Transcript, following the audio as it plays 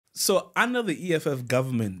So under the EFF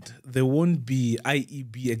government, there won't be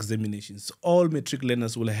IEB examinations. All matric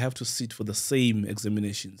learners will have to sit for the same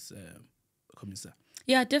examinations, Commissar.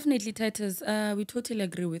 Yeah, definitely, Titus. We totally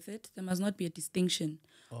agree with it. There must not be a distinction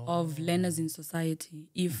of learners in society.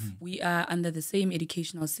 If we are under the same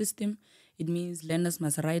educational system, it means learners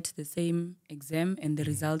must write the same exam and the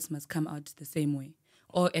results must come out the same way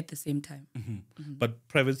or at the same time. But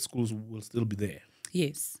private schools will still be there.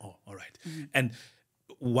 Yes. Oh, all right. And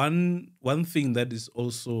one thing that is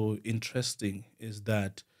also interesting is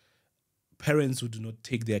that parents who do not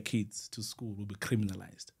take their kids to school will be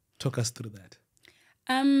criminalized. Talk us through that.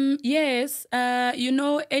 Yes,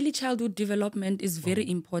 early childhood development is very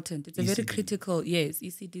important. It's a very critical,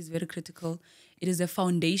 ECD is very critical. It is a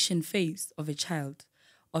foundation phase of a child,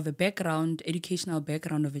 of a background, educational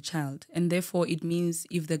background of a child. And therefore, it means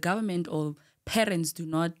if the government or parents do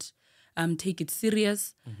not take it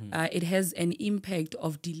serious, it has an impact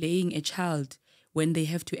of delaying a child when they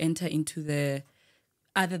have to enter into the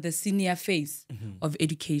senior phase of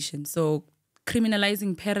education. So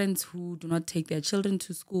criminalizing parents who do not take their children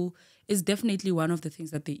to school is definitely one of the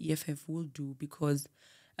things that the EFF will do, because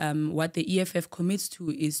what the EFF commits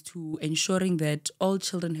to is to ensuring that all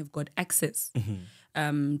children have got access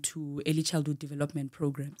to early childhood development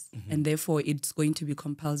programs. And therefore, it's going to be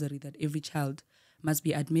compulsory that every child must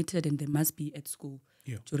be admitted and they must be at school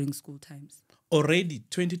during school times. Already,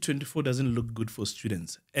 2024 doesn't look good for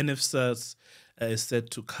students. NFSAS is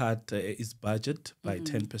set to cut its budget by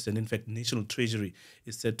 10%. In fact, National Treasury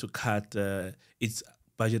is set to cut its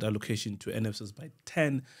budget allocation to NFSAS by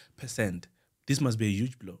 10%. This must be a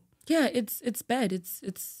huge blow. Yeah, it's bad.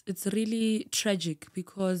 It's really tragic,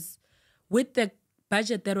 because with the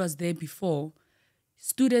budget that was there before,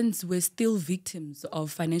 students were still victims of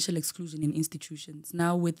financial exclusion in institutions.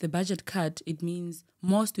 Now, with the budget cut, it means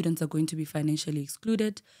more students are going to be financially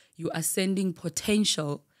excluded. You are sending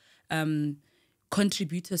potential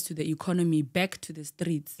contributors to the economy back to the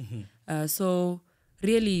streets. So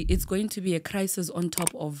really, it's going to be a crisis on top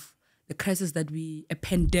of the crisis a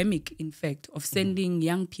pandemic, in fact, of sending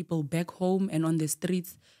young people back home and on the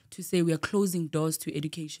streets to say we are closing doors to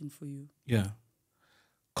education for you. Yeah.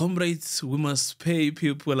 Comrades, we must pay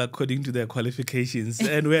people according to their qualifications.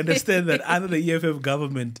 And we understand that under the EFF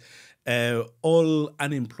government, all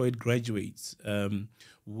unemployed graduates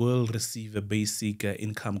will receive a basic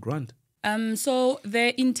income grant. So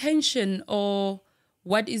the intention, or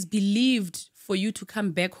what is believed for you to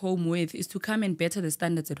come back home with, is to come and better the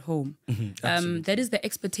standards at home. That is the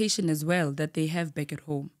expectation as well that they have back at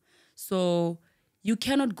home. So you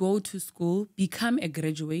cannot go to school, become a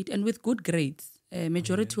graduate, and with good grades. A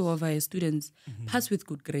majority of our students pass with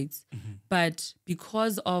good grades. But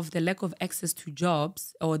because of the lack of access to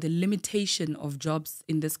jobs, or the limitation of jobs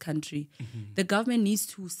in this country, the government needs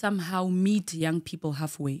to somehow meet young people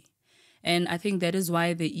halfway. And I think that is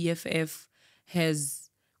why the EFF has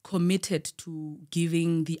committed to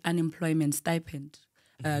giving the unemployment stipend,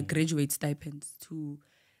 graduate stipends, to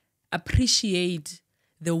appreciate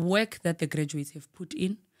the work that the graduates have put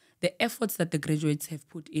in, the efforts that the graduates have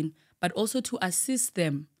put in, but also to assist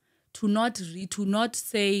them to not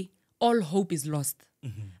say all hope is lost.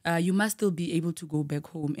 You must still be able to go back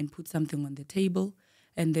home and put something on the table.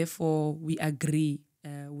 And therefore, we agree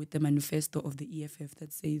with the manifesto of the EFF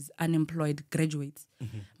that says unemployed graduates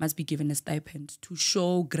must be given a stipend to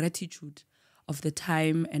show gratitude of the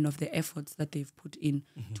time and of the efforts that they've put in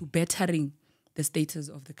to bettering the status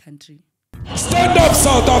of the country. Stand up,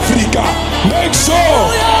 South Africa. Make sure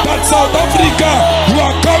that South Africa, you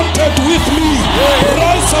are counted with me.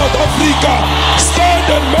 Rise, South Africa. Stand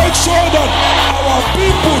and make sure that our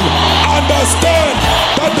people understand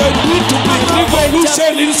that the need to bring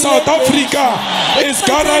revolution in South Africa is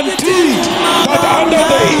guaranteed. That under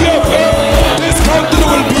the EFF, this country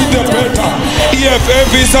will be the better. EFF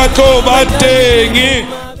is a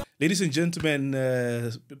co-batting. Ladies and gentlemen,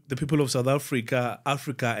 the people of South Africa,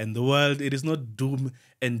 Africa and the world, it is not doom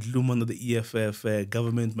and gloom under the EFF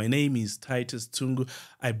government. My name is Titus Tungu.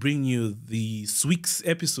 I bring you the week's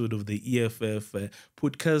episode of the EFF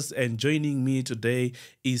podcast, and joining me today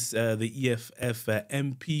is the EFF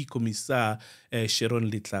MP, Commissar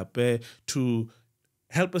Sharon Letlape, to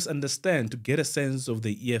help us understand, to get a sense of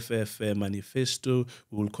the EFF manifesto.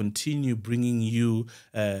 We will continue bringing you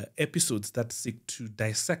episodes that seek to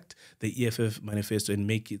dissect the EFF manifesto and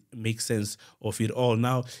make sense of it all.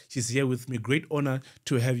 Now, she's here with me. Great honor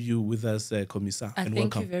to have you with us, Commissar. And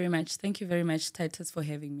welcome. Thank you very much. Thank you very much, Titus, for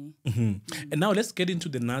having me. And now let's get into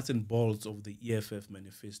the nuts and bolts of the EFF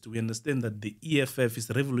manifesto. We understand that the EFF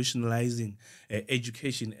is revolutionizing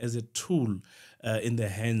education as a tool in the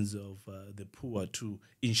hands of the poor to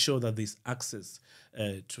ensure that there's access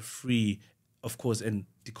to free, of course, and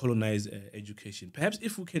decolonize education. Perhaps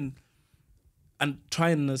if we can try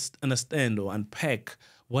and understand or unpack,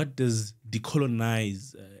 what does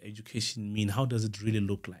decolonize education mean? How does it really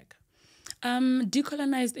look like?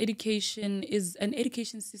 Decolonized education is an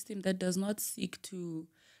education system that does not seek to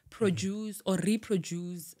produce or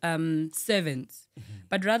reproduce servants,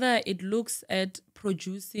 but rather it looks at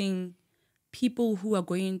producing people who are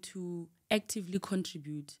going to actively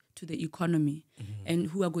contribute to the economy and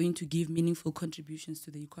who are going to give meaningful contributions to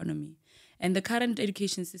the economy. And the current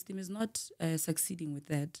education system is not succeeding with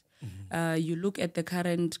that. You look at the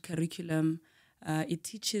current curriculum, it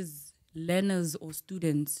teaches learners or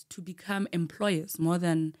students to become employers more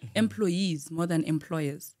than employees, more than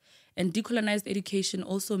employers. And decolonized education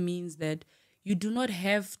also means that you do not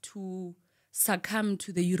have to succumb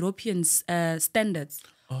to the European standards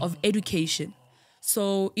of education.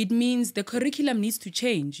 So it means the curriculum needs to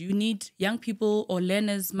change. You need young people or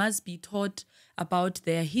learners must be taught about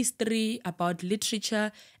their history, about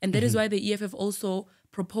literature. And that is why the EFF also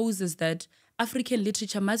proposes that African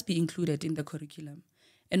literature must be included in the curriculum.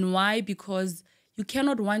 And why? Because you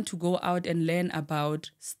cannot want to go out and learn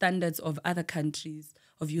about standards of other countries,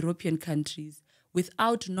 of European countries,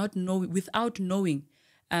 without knowing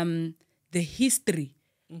the history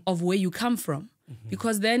of where you come from.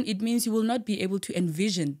 Because then it means you will not be able to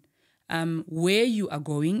envision where you are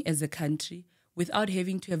going as a country without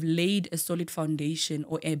having to have laid a solid foundation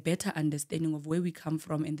or a better understanding of where we come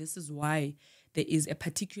from. And this is why there is a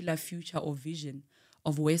particular future or vision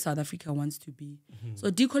of where South Africa wants to be.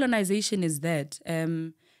 So decolonization is that.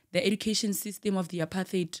 The education system of the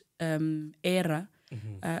apartheid era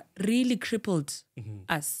really crippled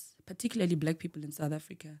us, particularly Black people in South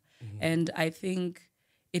Africa. And I think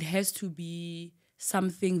it has to be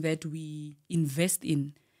something that we invest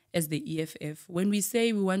in as the EFF. When we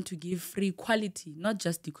say we want to give free quality, not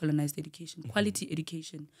just decolonized education, quality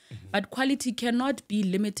education, but quality cannot be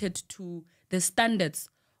limited to the standards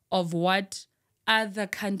of what other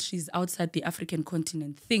countries outside the African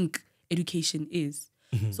continent think education is.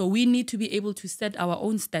 So we need to be able to set our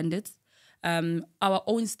own standards in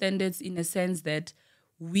a sense that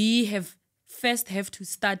we have to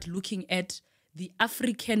start looking at the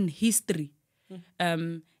African history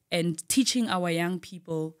and teaching our young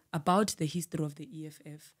people about the history of the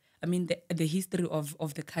EFF. I mean, the history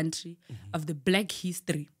of the country, of the Black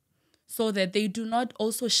history, so that they do not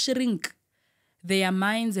also shrink their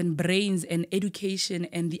minds and brains and education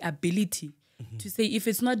and the ability to say, if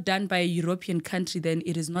it's not done by a European country, then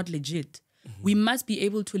it is not legit. We must be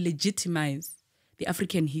able to legitimize the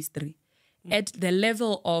African history at the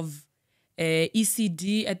level of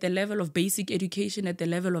ECD, at the level of basic education, at the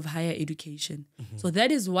level of higher education. So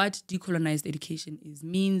that is what decolonized education is.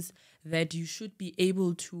 Means that you should be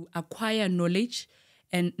able to acquire knowledge,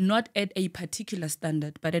 and not at a particular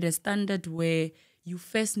standard, but at a standard where you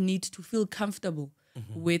first need to feel comfortable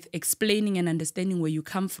with explaining and understanding where you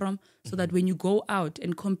come from, so that when you go out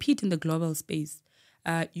and compete in the global space,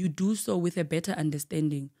 you do so with a better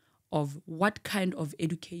understanding of what kind of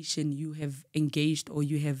education you have engaged or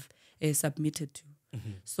you have submitted to.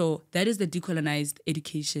 So that is the decolonized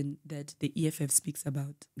education that the EFF speaks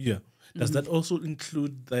about. Yeah. Does that also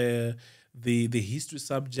include the history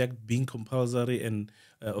subject being compulsory and,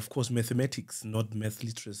 of course, mathematics, not math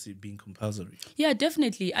literacy, being compulsory? Yeah,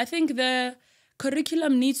 definitely. I think the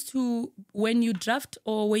curriculum needs to, when you draft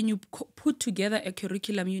or when you put together a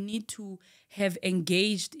curriculum, you need to have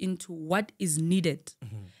engaged into what is needed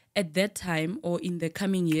at that time or in the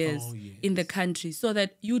coming years in the country, so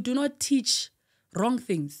that you do not teach wrong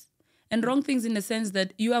things. And wrong things in the sense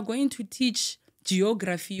that you are going to teach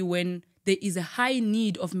geography when there is a high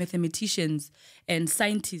need of mathematicians and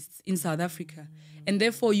scientists in South Africa. And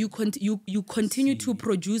therefore you continue to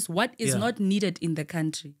produce what is not needed in the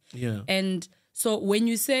country. And so when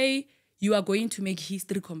you say you are going to make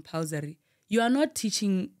history compulsory, you are not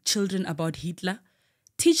teaching children about Hitler.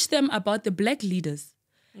 Teach them about the Black leaders.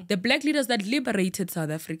 The Black leaders that liberated South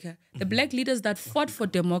Africa, the Black leaders that fought for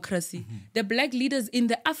democracy, the Black leaders in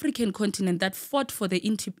the African continent that fought for the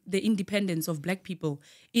independence of Black people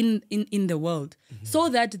in the world, so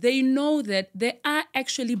that they know that there are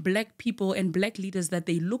actually Black people and Black leaders that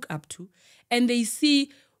they look up to, and they see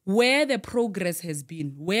where the progress has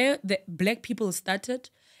been, where the Black people started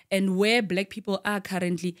and where Black people are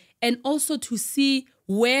currently, and also to see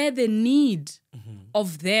where the need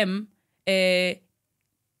of them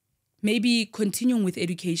maybe continuing with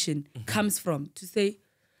education comes from, to say,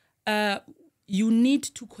 you need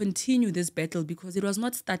to continue this battle because it was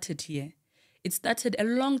not started here. It started a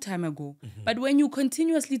long time ago. But when you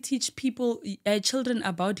continuously teach children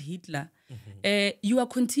about Hitler, you are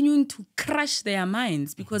continuing to crush their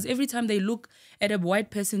minds, because every time they look at a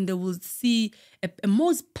white person, they will see a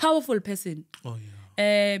most powerful person. Oh,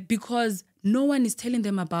 yeah. Because no one is telling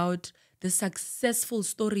them about the successful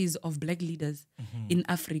stories of black leaders in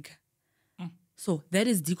Africa. So that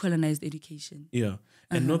is decolonized education. Yeah.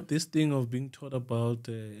 And not this thing of being taught about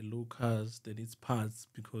locust and its parts,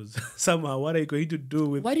 because somehow what are you going to do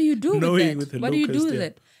with What do you do knowing with that? with What do you do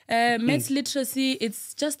with yeah. it? Maths literacy,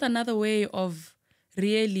 it's just another way of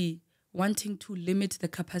really wanting to limit the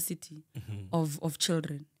capacity of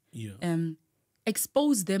children. Yeah.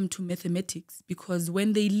 Expose them to mathematics, because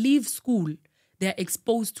when they leave school, they're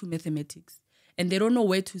exposed to mathematics. And they don't know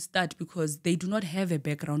where to start because they do not have a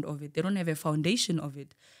background of it. They don't have a foundation of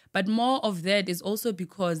it. But more of that is also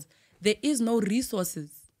because there is no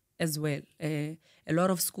resources as well. A lot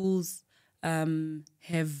of schools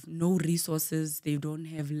have no resources. They don't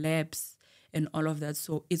have labs and all of that.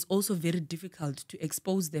 So it's also very difficult to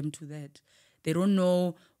expose them to that. They don't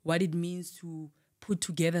know what it means to put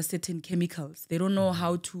together certain chemicals. They don't know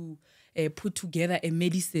how to put together a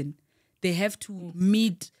medicine. They have to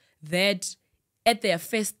meet that at their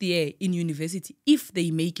first year in university, if they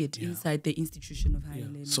make it inside the institution of higher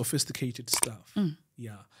learning. Sophisticated stuff.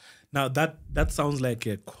 Yeah. Now that sounds like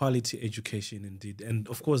a quality education indeed. And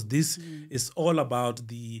of course, this is all about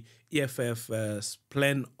the EFF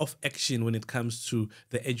plan of action when it comes to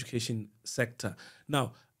the education sector.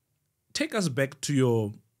 Now, take us back to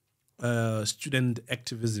your student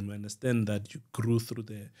activism. I understand that you grew through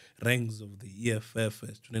the ranks of the EFF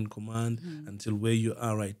Student Command until where you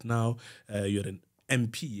are right now. You're an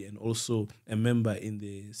MP and also a member in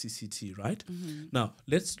the CCT, right? Now,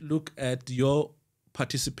 let's look at your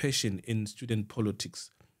participation in student politics.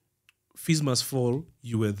 Fees Must Fall,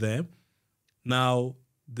 you were there. Now,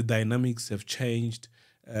 the dynamics have changed.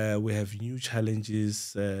 We have new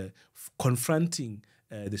challenges confronting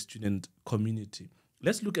the student community.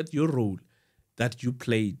 Let's look at your role that you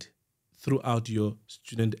played throughout your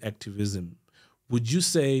student activism. Would you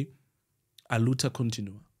say a luta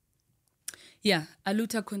continua? Yeah, a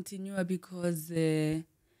luta continua, because,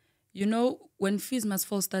 when Fees Must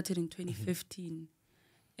Fall started in 2015,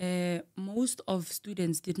 most of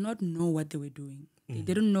students did not know what they were doing. They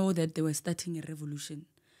didn't know that they were starting a revolution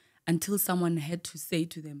until someone had to say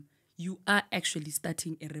to them, you are actually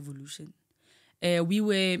starting a revolution. We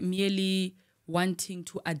were merely wanting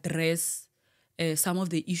to address some of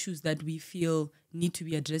the issues that we feel need to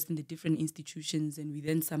be addressed in the different institutions, and we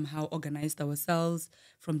then somehow organized ourselves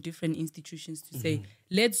from different institutions to say,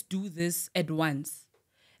 let's do this at once,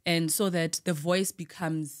 and so that the voice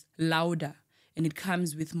becomes louder and it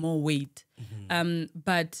comes with more weight.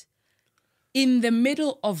 But in the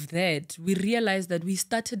middle of that, we realized that we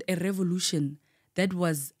started a revolution that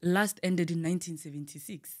was last ended in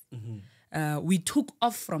 1976. We took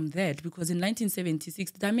off from that because in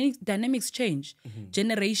 1976, the dynamics change.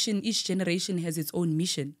 Each generation has its own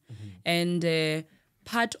mission. And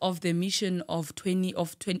part of the mission of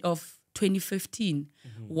 2015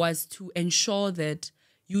 was to ensure that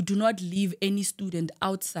you do not leave any student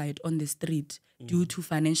outside on the street due to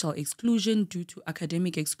financial exclusion, due to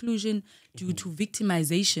academic exclusion, due to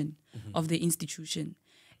victimization of the institution.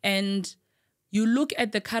 And you look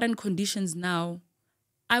at the current conditions now,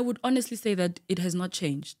 I would honestly say that it has not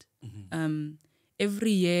changed.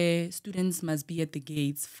 Every year, students must be at the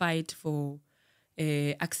gates, fight for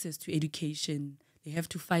access to education. They have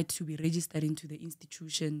to fight to be registered into the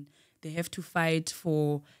institution. They have to fight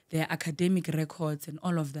for their academic records and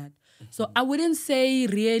all of that. So I wouldn't say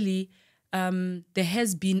really there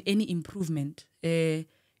has been any improvement. You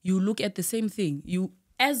look at the same thing.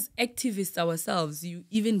 As activists ourselves, you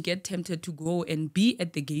even get tempted to go and be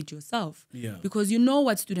at the gate yourself because you know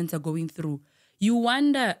what students are going through. You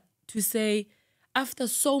wonder to say, after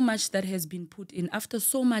so much that has been put in, after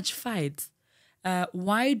so much fights,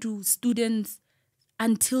 why do students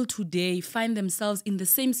until today find themselves in the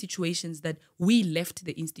same situations that we left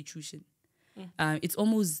the institution? It's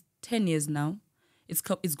almost 10 years now.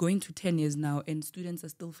 It's going to 10 years now, and students are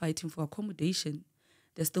still fighting for accommodation.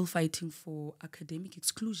 They're still fighting for academic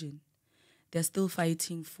exclusion. They're still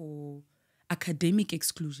fighting for academic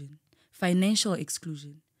exclusion, financial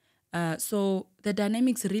exclusion. So the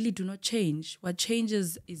dynamics really do not change. What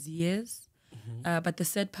changes is years. But the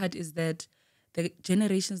sad part is that the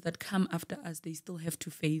generations that come after us, they still have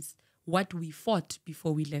to face what we fought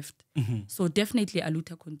before we left. So definitely a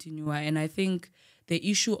luta continua. And I think the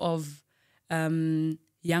issue of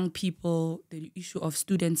young people, the issue of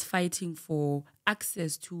students fighting for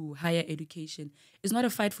access to higher education is not a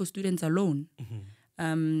fight for students alone.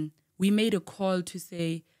 We made a call to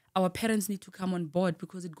say our parents need to come on board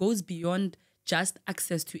because it goes beyond just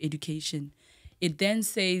access to education. It then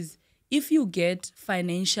says, if you get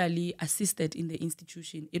financially assisted in the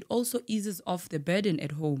institution, it also eases off the burden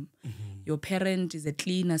at home. Your parent is a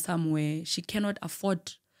cleaner somewhere. She cannot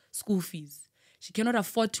afford school fees. She cannot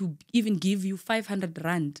afford to even give you 500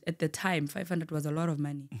 rand at the time. 500 was a lot of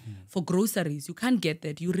money. For groceries, you can't get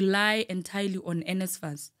that. You rely entirely on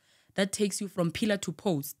NSFAS. That takes you from pillar to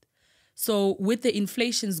post. So with the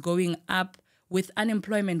inflations going up, with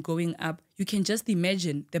unemployment going up, you can just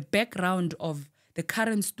imagine the background of the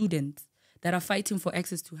current students that are fighting for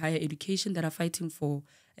access to higher education, that are fighting for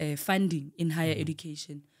funding in higher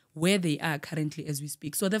education, where they are currently as we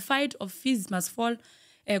speak. So the fight of fees must fall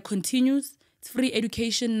continues. It's free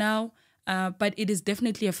education now, but it is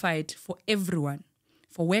definitely a fight for everyone,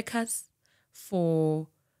 for workers, for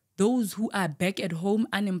those who are back at home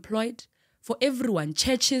unemployed, for everyone,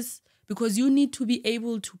 churches, because you need to be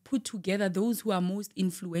able to put together those who are most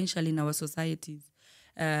influential in our societies.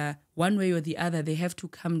 One way or the other, they have to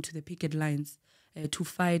come to the picket lines to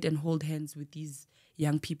fight and hold hands with these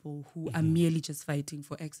young people who are merely just fighting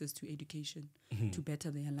for access to education to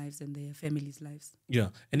better their lives and their families' lives. Yeah,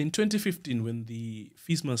 and in 2015, when the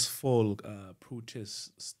Fees Must Fall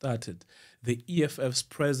protests started, the EFF's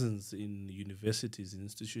presence in universities and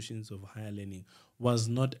institutions of higher learning was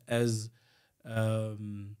not as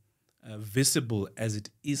visible as it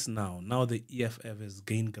is now. Now the EFF has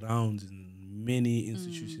gained ground in many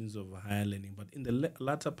institutions of higher learning. But in the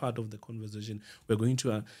latter part of the conversation, we're going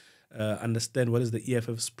to understand what is the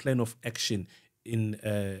EFF's plan of action in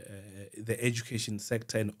the education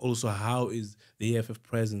sector, and also how is the EFF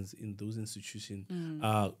presence in those institutions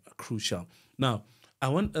crucial. Now, I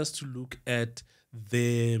want us to look at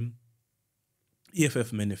the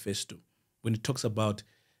EFF Manifesto when it talks about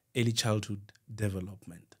early childhood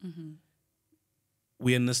development.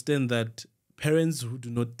 We understand that parents who do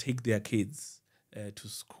not take their kids to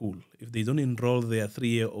school, if they don't enroll their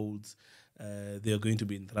 3-year-olds, they are going to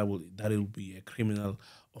be in trouble. That will be a criminal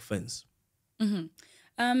offense.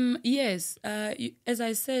 Yes, as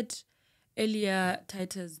I said earlier,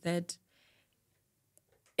 Titus, that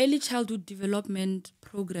early childhood development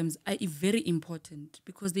programs are very important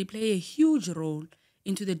because they play a huge role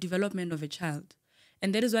into the development of a child.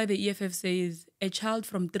 And that is why the EFF says a child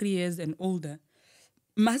from 3 years and older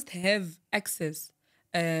must have access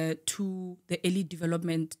to the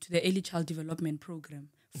early child development program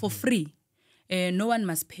for free. No one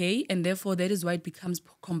must pay, and therefore that is why it becomes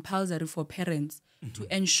compulsory for parents to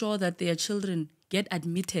ensure that their children get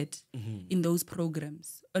admitted in those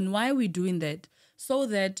programs. And why are we doing that? So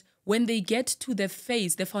that when they get to the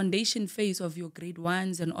foundation phase of your grade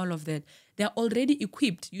 1s and all of that, they're already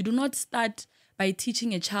equipped. You do not start by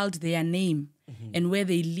teaching a child their name and where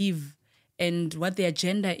they live and what their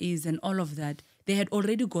gender is and all of that. They had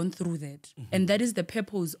already gone through that. And that is the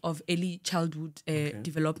purpose of early childhood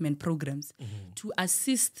development programs, to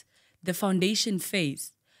assist the foundation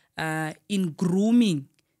phase in grooming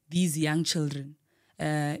these young children.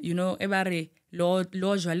 That's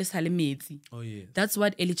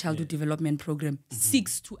what early childhood development program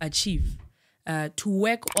seeks to achieve. To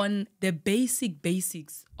work on the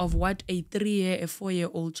basics of what a 3-year, a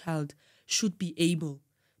 4-year-old child should be able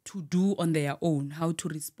to do on their own, how to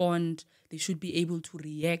respond. They should be able to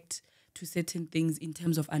react to certain things in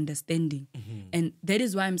terms of understanding. And that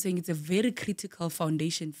is why I'm saying it's a very critical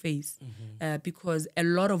foundation phase because a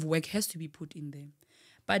lot of work has to be put in there.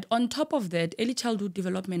 But on top of that, early childhood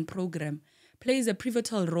development program plays a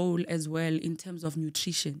pivotal role as well in terms of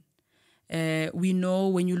nutrition. We know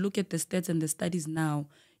when you look at the stats and the studies now,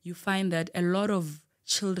 you find that a lot of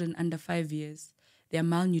children under 5 years, they are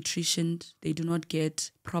malnutritioned, they do not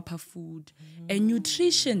get proper food. And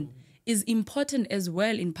nutrition is important as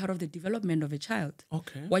well in part of the development of a child.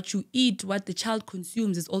 Okay. What you eat, what the child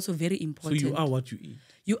consumes is also very important. So you are what you eat.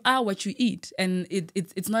 You are what you eat, and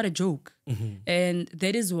it's not a joke. And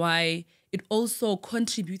that is why it also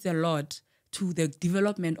contributes a lot to the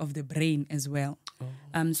development of the brain as well.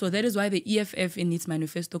 So that is why the EFF in its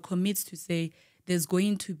manifesto commits to say there's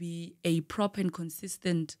going to be a proper and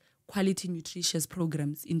consistent quality nutritious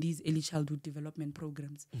programs in these early childhood development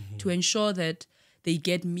programs to ensure that they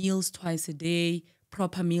get meals twice a day,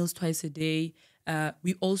 proper meals twice a day.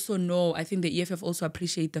 We also know, I think the EFF also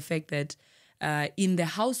appreciate the fact that in the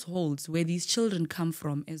households where these children come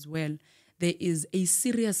from as well, there is a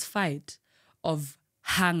serious fight of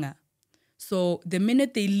hunger. So the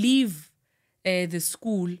minute they leave the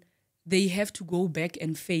school, they have to go back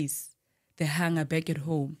and face the hunger back at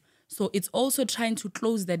home. So it's also trying to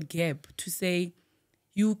close that gap to say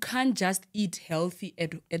you can't just eat healthy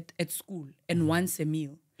at school and once a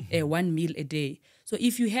meal, 1 meal a day. So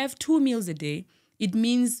if you have 2 meals a day, it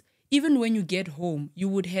means even when you get home, you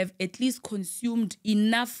would have at least consumed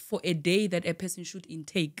enough for a day that a person should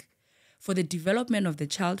intake for the development of the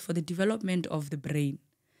child, for the development of the brain.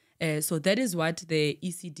 So that is what the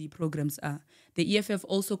ECD programs are. The EFF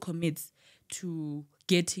also commits to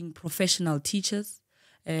getting professional teachers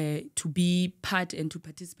to be part and to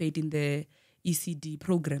participate in the ECD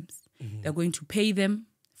programs. They're going to pay them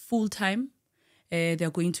full-time.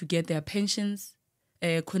 They're going to get their pensions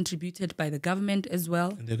contributed by the government as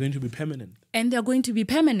well. And they're going to be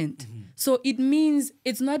permanent. So it means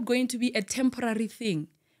it's not going to be a temporary thing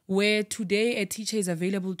where today a teacher is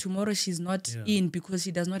available, tomorrow she's not in because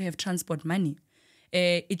she does not have transport money.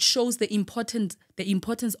 It shows the importance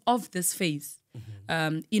of this phase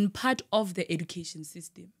in part of the education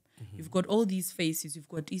system. You've got all these phases. You've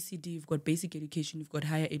got ECD, you've got basic education, you've got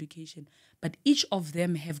higher education. But each of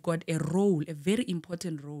them have got a role, a very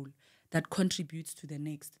important role that contributes to the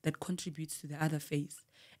next, that contributes to the other phase.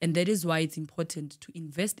 And that is why it's important to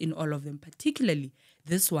invest in all of them, particularly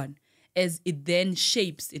this one, as it then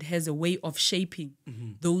shapes, it has a way of shaping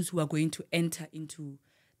those who are going to enter into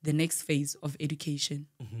the next phase of education.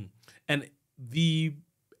 And the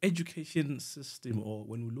education system, or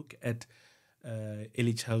when we look at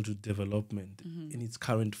early childhood development in its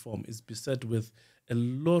current form, is beset with a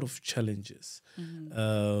lot of challenges.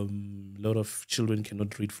 A lot of children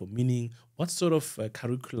cannot read for meaning. What sort of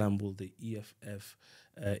curriculum will the EFF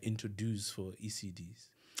introduce for ECDs?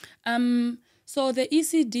 So the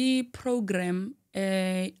ECD program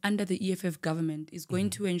under the EFF government is going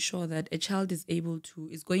to ensure that a child is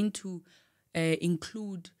going to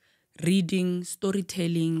include reading,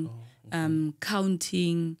 storytelling,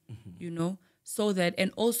 counting, so that,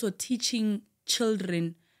 and also teaching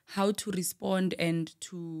children how to respond and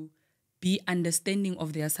to be understanding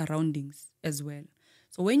of their surroundings as well.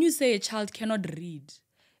 So when you say a child cannot read,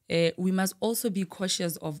 we must also be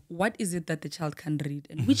cautious of what is it that the child can read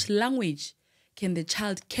and which language can the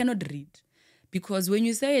child cannot read. Because when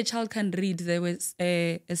you say a child can read, there was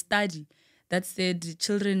a study that said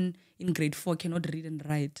children in grade 4 cannot read and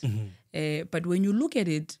write. But when you look at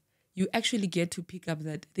it, you actually get to pick up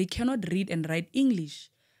that they cannot read and write English.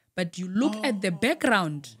 But you look at the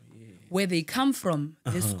background where they come from,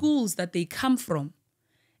 the schools that they come from,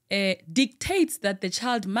 dictates that the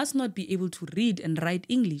child must not be able to read and write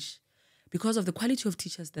English because of the quality of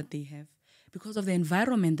teachers that they have, because of the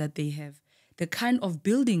environment that they have, the kind of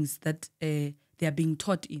buildings that they are being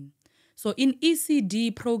taught in. So in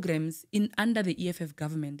ECD programs under the EFF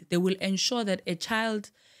government, they will ensure that a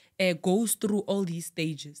child goes through all these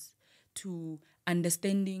stages to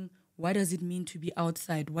understanding what does it mean to be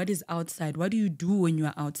outside, what is outside, what do you do when you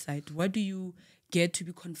are outside, what do you get to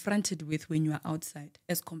be confronted with when you are outside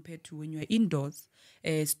as compared to when you are indoors,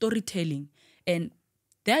 storytelling. And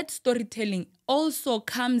that storytelling also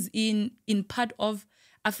comes in part of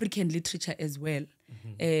African literature as well.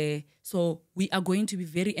 So we are going to be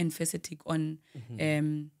very emphatic on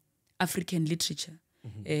African literature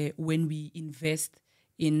when we invest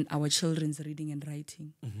in our children's reading and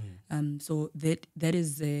writing. So that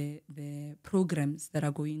is the programs that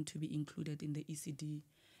are going to be included in the ECD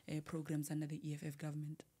programs under the EFF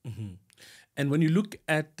government. And when you look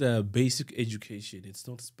at basic education, it's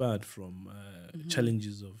not spared from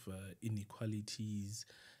challenges of inequalities,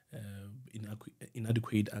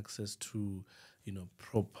 inadequate access to,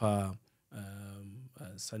 proper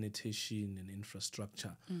sanitation and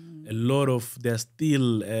infrastructure. There are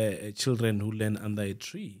still children who learn under a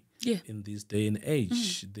tree in this day and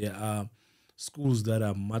age. There are schools that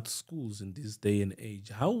are mud schools in this day and age.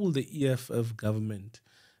 How will the EFF government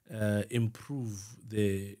improve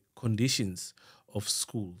the conditions of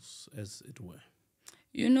schools, as it were?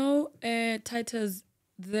 Titus,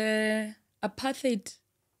 the apartheid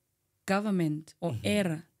government or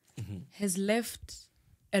era has left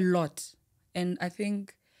a lot. And I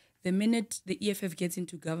think the minute the EFF gets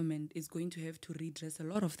into government is going to have to redress a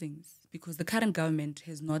lot of things because the current government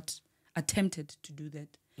has not attempted to do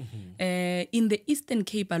that. In the Eastern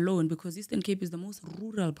Cape alone, because Eastern Cape is the most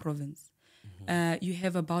rural province, you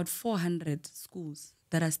have about 400 schools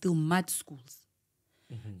that are still mud schools.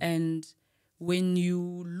 And when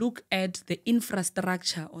you look at the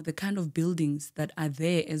infrastructure or the kind of buildings that are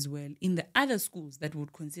there as well in the other schools that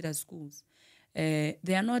would consider schools, they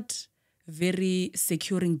are not very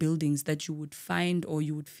securing buildings that you would find or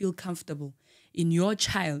you would feel comfortable in your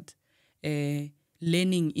child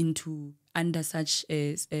learning under such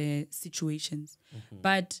situations.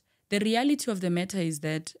 But the reality of the matter is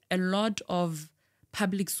that a lot of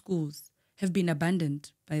public schools have been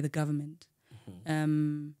abandoned by the government,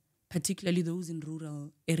 particularly those in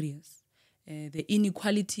rural areas. The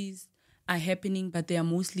inequalities are happening, but they are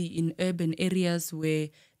mostly in urban areas where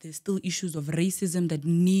there's still issues of racism that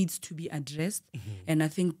needs to be addressed. And I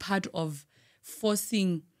think part of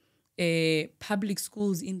forcing public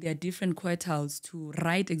schools in their different quartiles to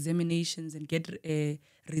write examinations and get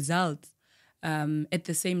results at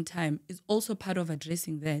the same time is also part of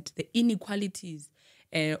addressing that. The inequalities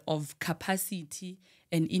of capacity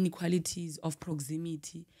and inequalities of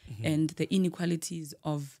proximity and the inequalities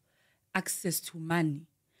of access to money.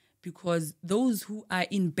 Because those who are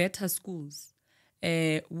in better schools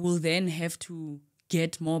will then have to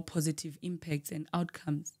get more positive impacts and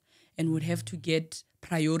outcomes and would have to get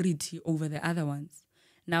priority over the other ones.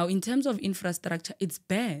 Now, in terms of infrastructure, it's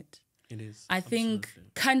bad. It is. I think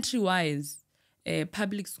country-wise,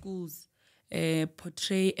 public schools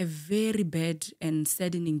portray a very bad and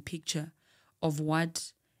saddening picture of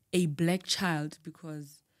what a black child,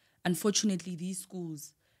 because unfortunately these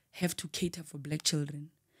schools have to cater for black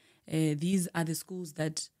children. These are the schools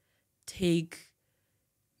that take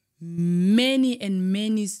many and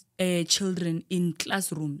many children in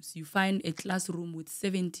classrooms. You find a classroom with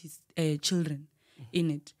 70 children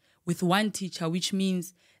in it, with one teacher, which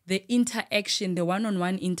means the interaction, the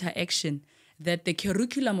one-on-one interaction that the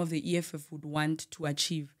curriculum of the EFF would want to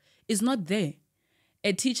achieve is not there.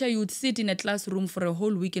 A teacher, you would sit in a classroom for a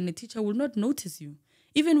whole week and a teacher will not notice you.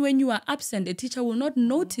 Even when you are absent, a teacher will not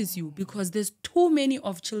notice you because there's too many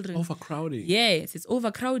of children. Overcrowding. Yes, it's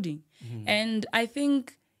overcrowding. And I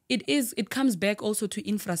think it comes back also to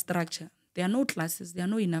infrastructure. There are no classes. There are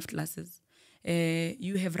not enough classes.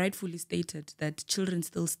 You have rightfully stated that children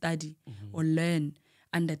still study or learn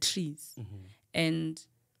under trees. And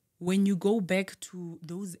when you go back to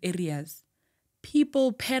those areas,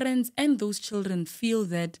 people, parents, and those children feel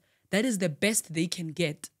that that is the best they can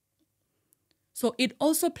get. So it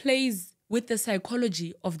also plays with the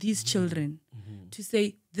psychology of these children to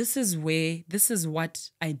say, this is what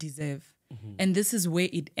I deserve. And this is where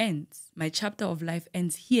it ends. My chapter of life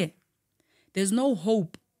ends here. There's no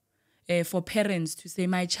hope for parents to say,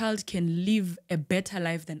 my child can live a better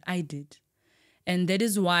life than I did. And that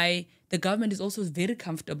is why the government is also very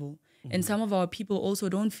comfortable. And some of our people also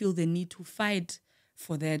don't feel the need to fight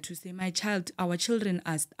for that, to say, our children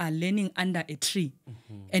are learning under a tree.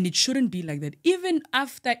 And it shouldn't be like that. Even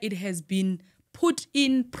after it has been put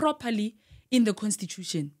in properly in the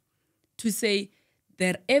Constitution, to say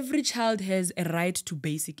that every child has a right to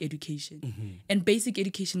basic education. And basic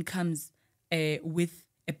education comes with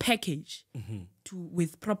a package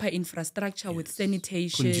with proper infrastructure, with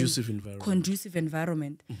sanitation. Conducive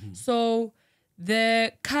environment. So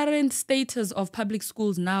the current status of public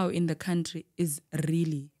schools now in the country is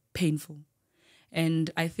really painful. And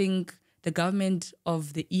I think the government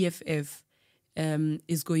of the EFF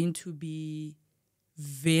is going to be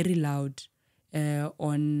very loud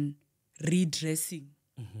on redressing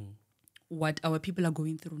what our people are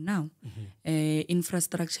going through now.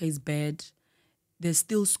 Infrastructure is bad. There's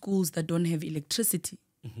still schools that don't have electricity.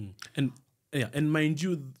 And mind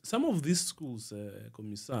you, some of these schools,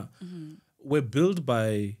 Commissar, were built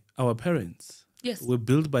by our parents. Yes. Were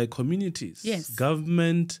built by communities. Yes.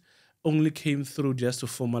 Government only came through just to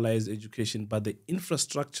formalize education, but the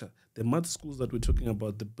infrastructure, the mud schools that we're talking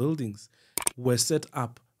about, the buildings, were set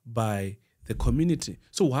up by the community.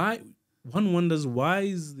 So one wonders, why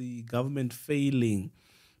is the government failing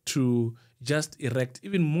to just erect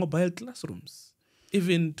even mobile classrooms,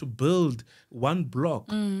 even to build one block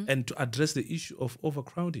and to address the issue of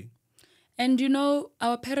overcrowding? And you know,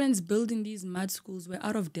 our parents building these mud schools were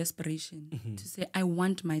out of desperation to say, I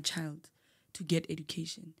want my child to get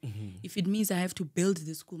education. If it means I have to build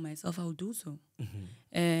the school myself, I'll do so.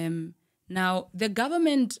 Now, the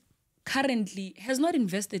government currently has not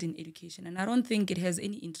invested in education, and I don't think it has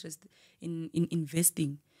any interest in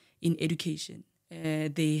investing in education.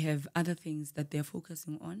 They have other things that they're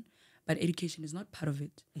focusing on, but education is not part of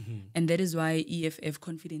it. And that is why EFF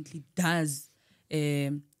confidently does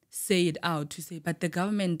say it out, to say, but the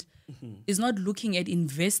government is not looking at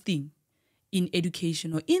investing in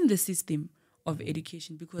education or in the system of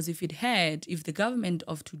education, because if the government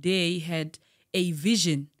of today had a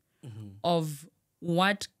vision of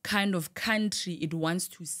what kind of country it wants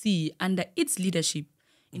to see under its leadership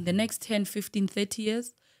in the next 10, 15, 30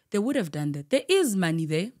 years, they would have done that. There is money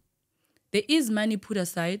there. There is money put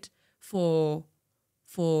aside for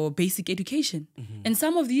for basic education. And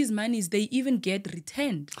some of these monies, they even get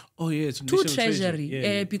returned to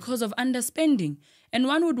Treasury because of underspending. And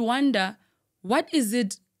one would wonder, what is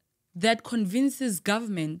it that convinces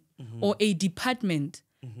government or a department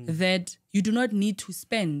that you do not need to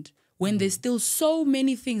spend when there's still so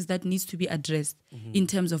many things that needs to be addressed in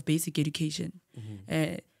terms of basic education?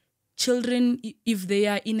 Children, if they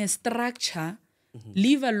are in a structure,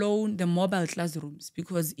 leave alone the mobile classrooms,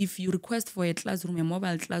 because if you request for a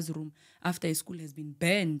mobile classroom, after a school has been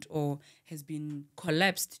burned or has been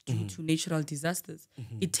collapsed due to natural disasters,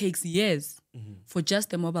 it takes years for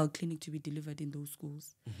just a mobile clinic to be delivered in those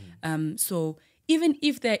schools. So even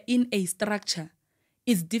if they're in a structure,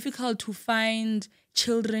 it's difficult to find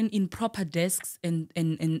children in proper desks and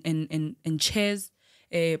chairs,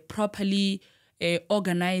 properly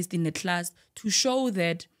organized in a class, to show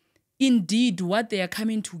that indeed what they are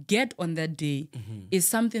coming to get on that day is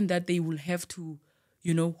something that they will have to,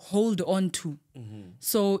 hold on to.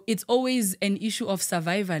 So it's always an issue of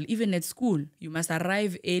survival. Even at school, you must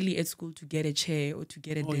arrive early at school to get a chair or to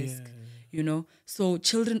get a desk. So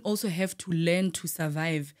children also have to learn to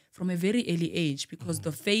survive from a very early age, because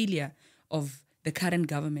the failure of the current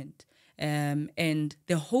government and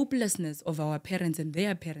the hopelessness of our parents and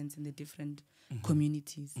their parents in the different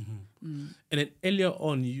communities. And then earlier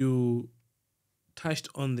on, you touched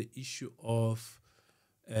on the issue of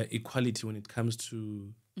equality when it comes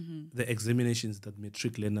to the examinations that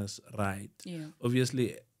matric learners write.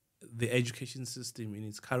 Obviously, the education system in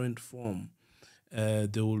its current form,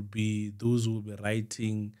 there will be those who will be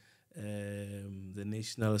writing the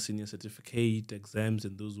National Senior Certificate exams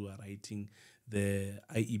and those who are writing the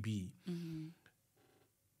IEB.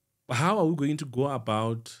 How are we going to go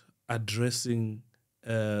about addressing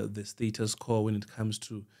the status quo when it comes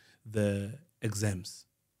to the exams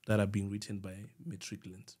that are being written by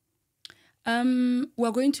matriculants?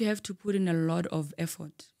 We're going to have to put in a lot of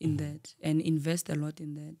effort in that and invest a lot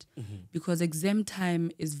in that, because exam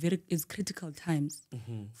time is critical times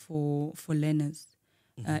for learners.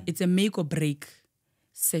 It's a make or break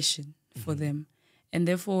session for them, and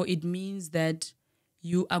therefore it means that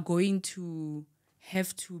you are going to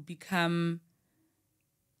have to become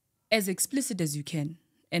as explicit as you can,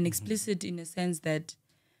 and explicit in a sense that,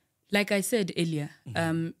 like I said earlier,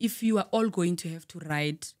 if you are all going to have to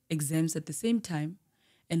write exams at the same time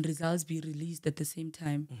and results be released at the same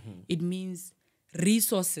time, it means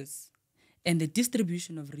resources and the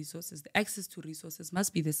distribution of resources, the access to resources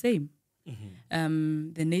must be the same.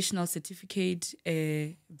 The national certificate,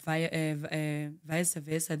 vice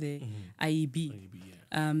versa, the IEB,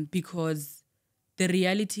 because the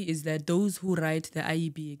reality is that those who write the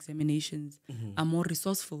IEB examinations are more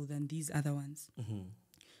resourceful than these other ones.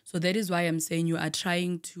 So that is why I'm saying you are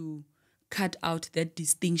trying to cut out that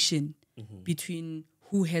distinction between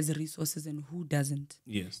who has resources and who doesn't.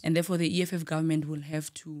 And therefore the EFF government will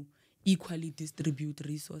have to equally distribute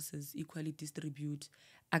resources, equally distribute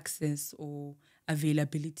access or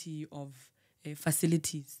availability of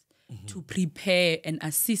facilities to prepare and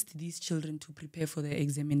assist these children to prepare for their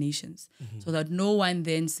examinations, so that no one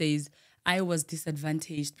then says, I was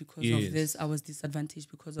disadvantaged because of this, I was disadvantaged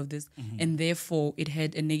because of this, and therefore it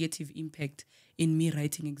had a negative impact in me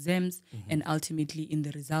writing exams and ultimately in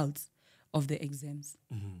the results of the exams.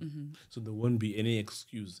 So there won't be any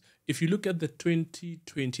excuse. If you look at the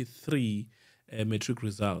 2023 matric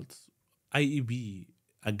results, IEB,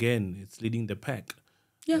 again, it's leading the pack.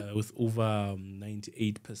 With over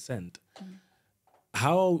 98%.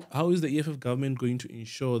 How is the EFF government going to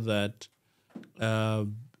ensure that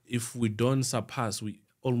if we don't surpass, we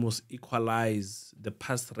almost equalize the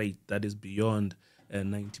pass rate that is beyond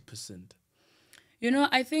 90%?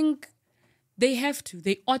 I think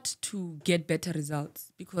they ought to get better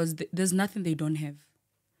results, because there's nothing they don't have.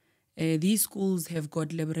 These schools have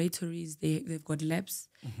got laboratories, they've got labs,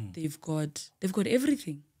 they've got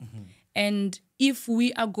everything. And if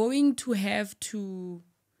we are going to have to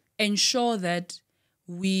ensure that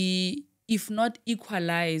we, if not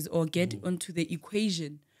equalize or get onto the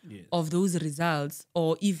equation of those results,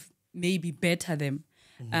 or if maybe better them,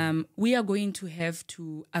 we are going to have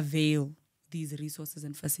to avail these resources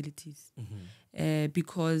and facilities,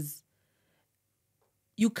 because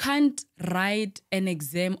you can't write an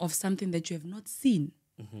exam of something that you have not seen.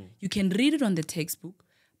 You can read it on the textbook,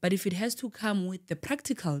 but if it has to come with the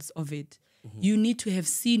practicals of it, you need to have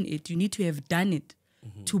seen it, you need to have done it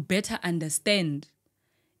to better understand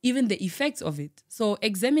even the effects of it. So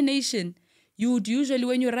examination, you would usually,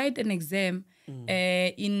 when you write an exam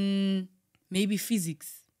in maybe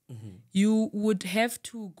physics, you would have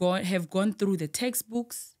to have gone through the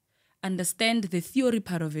textbooks, understand the theory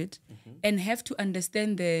part of it and have to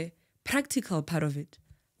understand the practical part of it.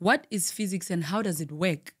 What is physics and how does it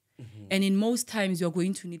work? And in most times, you're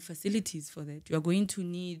going to need facilities for that. You're going to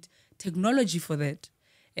need technology for that.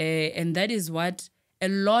 And that is what a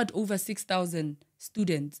lot over 6,000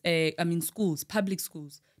 students, schools, public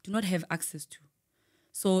schools, do not have access to.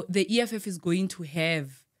 So the EFF is going to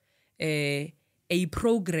have a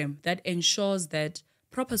program that ensures that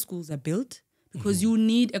proper schools are built, because you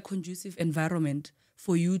need a conducive environment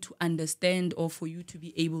for you to understand or for you to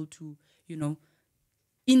be able to,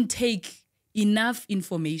 intake enough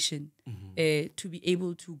information to be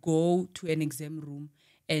able to go to an exam room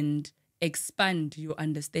and expand your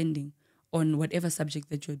understanding on whatever subject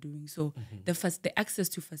that you're doing. So the access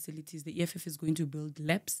to facilities, the EFF is going to build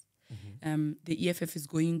labs. The EFF is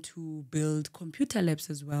going to build computer labs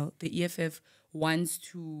as well. The EFF wants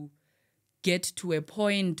to get to a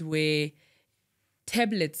point where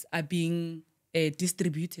tablets are being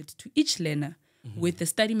distributed to each learner with the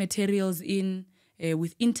study materials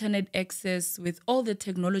with internet access, with all the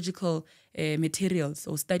technological materials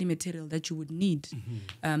or study material that you would need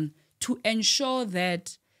to ensure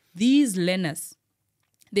that these learners,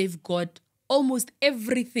 they've got almost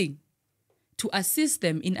everything to assist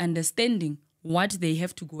them in understanding what they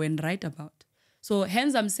have to go and write about. So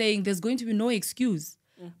hence I'm saying there's going to be no excuse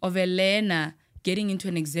of a learner getting into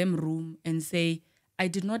an exam room and say, I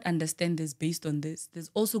did not understand this based on this. There's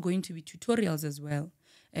also going to be tutorials as well,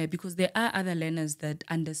 because there are other learners that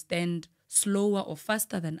understand slower or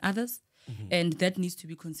faster than others, and that needs to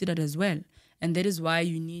be considered as well. And that is why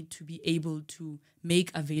you need to be able to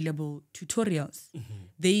make available tutorials.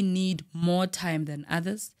 They need more time than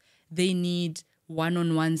others. They need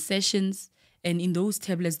one-on-one sessions. And in those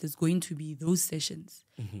tablets, there's going to be those sessions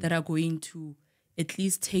that are going to at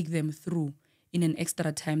least take them through in an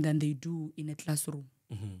extra time than they do in a classroom.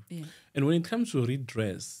 Yeah. And when it comes to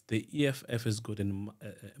redress, the EFF has got a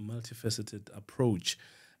multifaceted approach.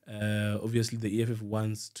 Obviously, the EFF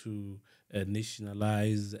wants to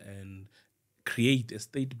nationalize and create a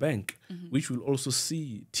state bank, which will also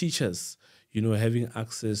see teachers, having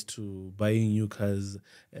access to buying new cars.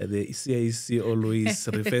 The CIC always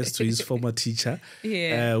refers to his former teacher,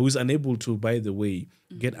 who is unable to, by the way,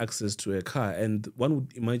 get access to a car. And one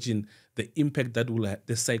would imagine the impact that will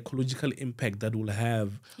the psychological impact that will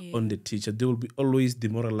have on the teacher. They will be always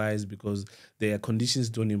demoralized because their conditions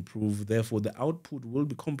don't improve. Therefore, the output will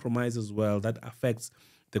be compromised as well. That affects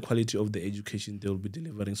the quality of the education they will be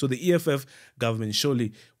delivering. So the EFF government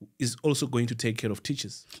surely is also going to take care of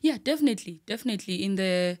teachers. Yeah, definitely. Definitely. In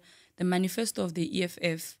the manifesto of the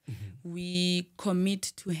EFF, we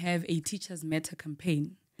commit to have a Teachers Matter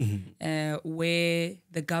campaign where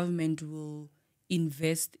the government will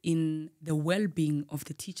invest in the well-being of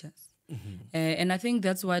the teachers. And I think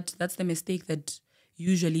that's the mistake that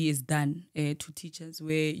usually is done to teachers,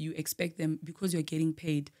 where you expect them, because you're getting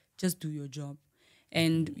paid, just do your job.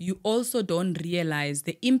 And you also don't realize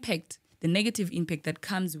the impact, the negative impact that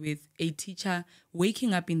comes with a teacher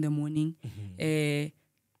waking up in the morning,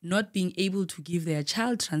 not being able to give their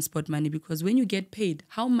child transport money, because when you get paid,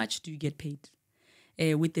 how much do you get paid?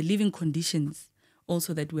 With the living conditions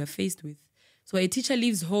also that we are faced with. So a teacher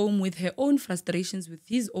leaves home with her own frustrations, with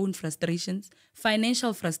his own frustrations,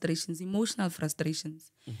 financial frustrations, emotional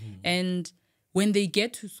frustrations. And when they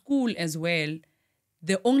get to school as well,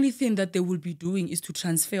 the only thing that they will be doing is to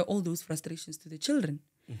transfer all those frustrations to the children.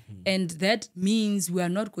 And that means we are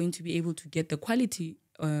not going to be able to get the quality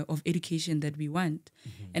of education that we want.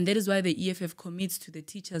 And that is why the EFF commits to the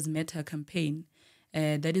Teachers Matter campaign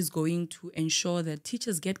that is going to ensure that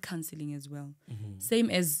teachers get counseling as well. Same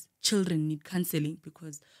as children need counseling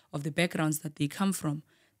because of the backgrounds that they come from.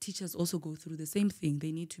 Teachers also go through the same thing.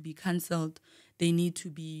 They need to be counseled. They need to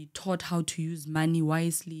be taught how to use money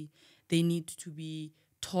wisely. They need to be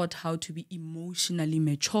taught how to be emotionally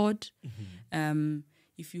matured.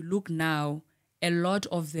 If you look now, a lot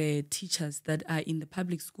of the teachers that are in the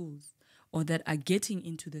public schools or that are getting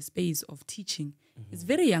into the space of teaching is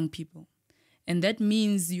very young people. And that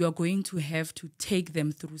means you are going to have to take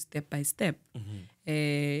them through step by step.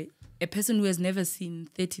 A person who has never seen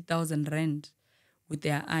 30,000 rand with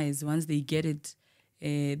their eyes, once they get it,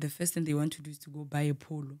 the first thing they want to do is to go buy a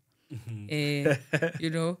polo. The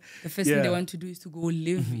first thing they want to do is to go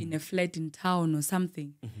live in a flat in town or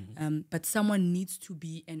something. But someone needs to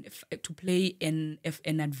be to play an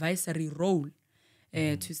advisory role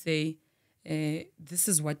to say, this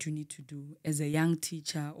is what you need to do as a young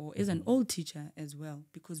teacher or as an old teacher as well,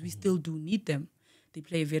 because we still do need them. They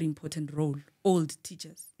play a very important role, old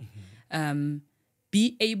teachers.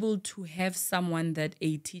 Be able to have someone that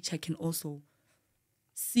a teacher can also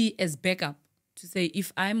see as backup to say,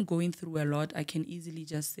 if I'm going through a lot, I can easily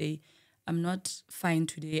just say, I'm not fine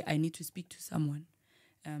today. I need to speak to someone.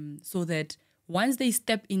 So that once they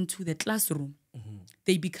step into the classroom,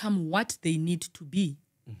 they become what they need to be.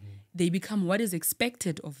 They become what is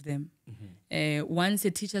expected of them. Once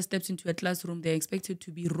a teacher steps into a classroom, they're expected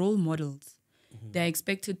to be role models. They're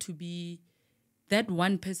expected to be that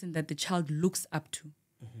one person that the child looks up to.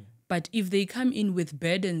 But if they come in with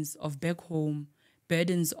burdens of back home,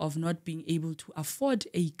 burdens of not being able to afford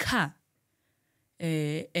a car,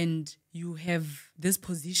 and you have this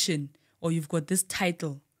position or you've got this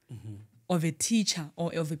title of a teacher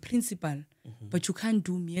or of a principal, but you can't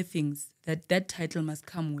do mere things that title must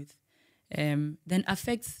come with, then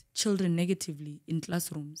affects children negatively in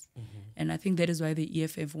classrooms. And I think that is why the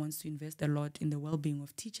EFF wants to invest a lot in the well-being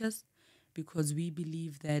of teachers, because we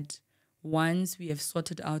believe that once we have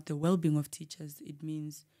sorted out the well-being of teachers, it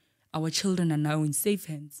means our children are now in safe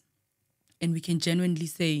hands. And we can genuinely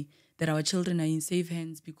say that our children are in safe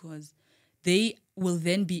hands because they will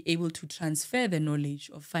then be able to transfer the knowledge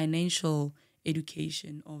of financial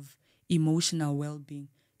education, of emotional well-being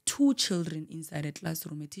to children inside a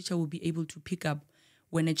classroom. A teacher will be able to pick up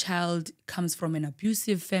when a child comes from an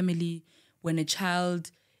abusive family, when a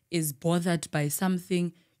child is bothered by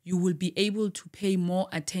something. You will be able to pay more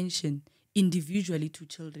attention individually to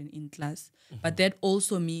children in class. But that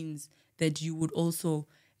also means that you would also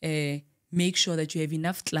make sure that you have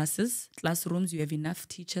enough classrooms, you have enough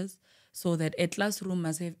teachers, so that a classroom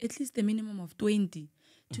must have at least a minimum of 20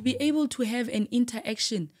 to be able to have an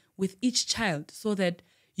interaction with each child, so that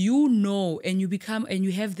you know and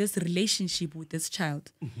you have this relationship with this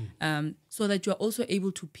child, so that you are also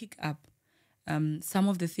able to pick up some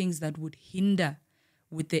of the things that would hinder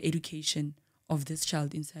with the education of this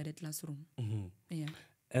child inside a classroom. Yeah.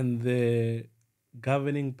 And the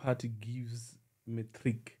governing party gives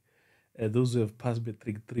metric, those who have passed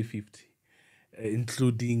metric 350,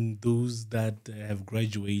 including those that have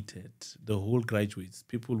graduated, the whole graduates,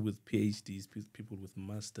 people with PhDs, people with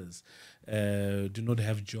masters, do not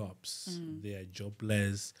have jobs. They are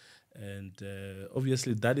jobless. And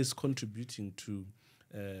obviously that is contributing to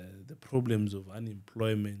the problems of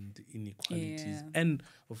unemployment, inequalities, and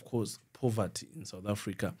of course poverty in South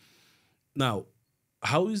Africa. Now,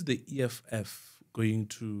 how is the EFF going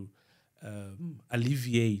to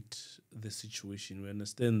alleviate the situation? We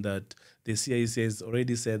understand that the CIC has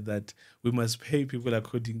already said that we must pay people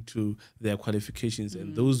according to their qualifications,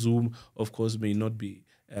 and those who, of course, may not be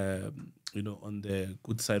on the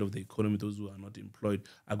good side of the economy, those who are not employed,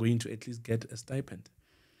 are going to at least get a stipend.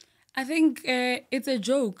 I think it's a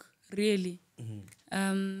joke, really,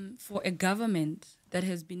 for a government that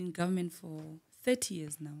has been in government for 30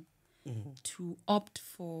 years now to opt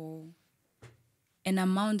for an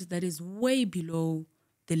amount that is way below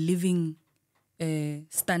the living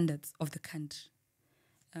standards of the country.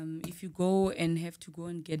 If you go and have to go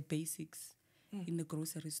and get basics in the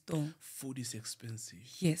grocery store. Food is expensive.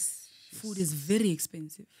 Yes, food is very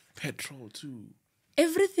expensive. Petrol too.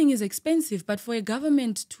 Everything is expensive, but for a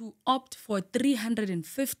government to opt for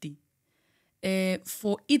 350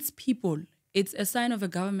 for its people, it's a sign of a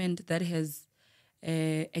government that has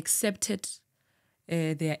accepted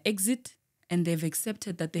their exit, and they've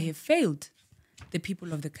accepted that they have failed the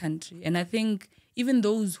people of the country. And I think even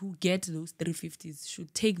those who get those 350s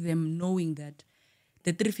should take them knowing that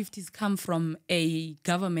the 350s come from a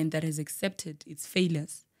government that has accepted its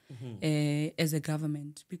failures as a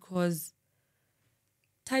government. Because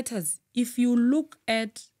Titus, if you look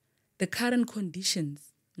at the current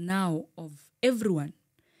conditions now of everyone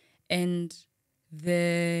and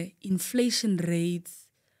the inflation rates,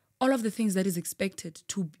 all of the things that is expected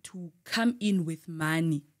to come in with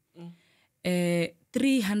money,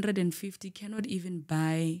 350 cannot even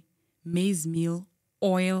buy maize meal,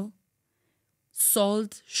 oil,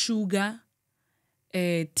 salt, sugar,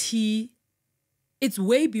 tea. It's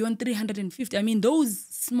way beyond 350. I mean, those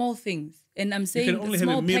small things. And I'm saying you can only have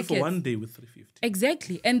a meal for one day with 350.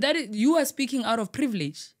 Exactly. And that is, you are speaking out of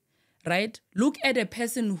privilege, right? Look at a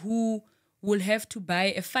person who will have to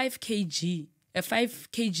buy a 5 kg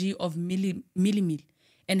of milli meal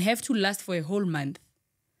and have to last for a whole month.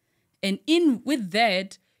 And with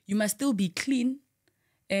that, you must still be clean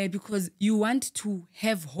because you want to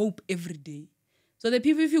have hope every day. So the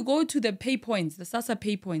people, if you go to the pay points, the SASSA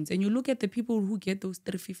pay points, and you look at the people who get those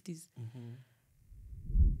 350s,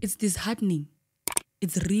 it's disheartening.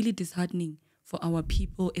 It's really disheartening for our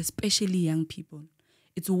people, especially young people.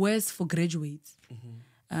 It's worse for graduates.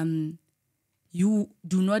 you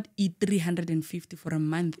do not eat 350 for a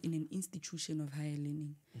month in an institution of higher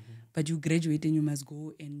learning, but you graduate and you must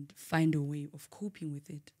go and find a way of coping with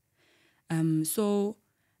it. So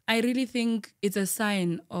I really think it's a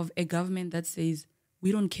sign of a government that says,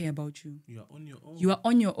 we don't care about you. You are on your own. You are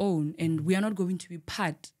on your own, and we are not going to be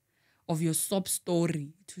part of your sob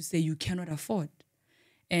story to say you cannot afford.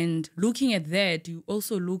 And looking at that, you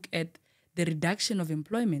also look at the reduction of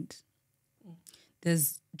employment.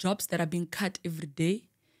 There's jobs that are being cut every day.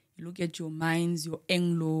 You look at your mines, your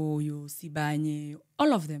Anglo, your Sibanye,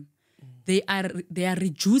 all of them. They are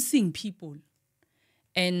reducing people.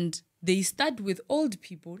 And they start with old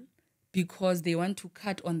people because they want to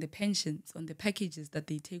cut on the pensions, on the packages that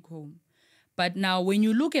they take home. But now when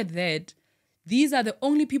you look at that, these are the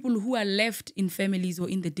only people who are left in families or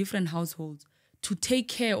in the different households to take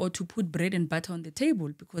care or to put bread and butter on the table,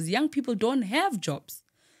 because young people don't have jobs.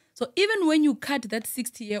 So even when you cut that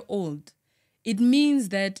 60-year-old, it means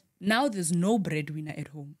that now there's no breadwinner at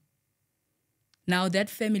home. Now that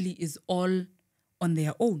family is all on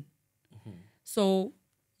their own. So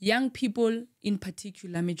young people in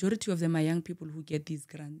particular, majority of them are young people who get these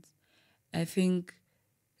grants. I think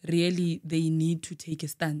really they need to take a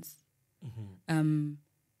stance.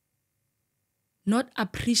 Not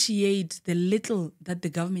appreciate the little that the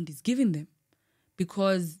government is giving them.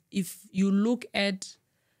 Because if you look at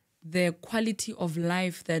the quality of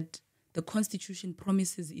life that the Constitution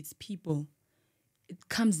promises its people, it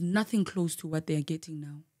comes nothing close to what they are getting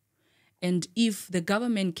now. And if the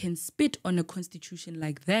government can spit on a constitution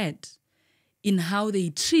like that in how they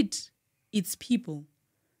treat its people,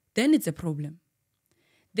 then it's a problem.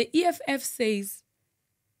 The EFF says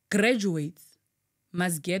graduates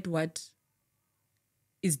must get what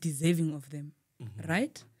is deserving of them,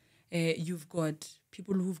 right? You've got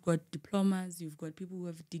people who've got diplomas, you've got people who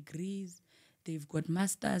have degrees, they've got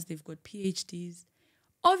masters, they've got PhDs.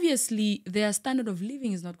 Obviously, their standard of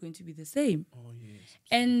living is not going to be the same. Oh, yes.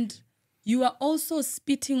 And you are also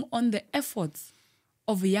spitting on the efforts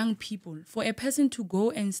of young people. For a person to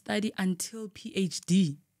go and study until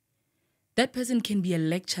PhD, that person can be a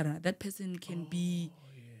lecturer, that person can be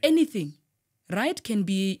anything, right? Can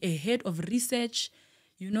be a head of research,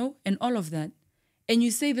 and all of that. And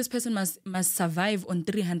you say this person must survive on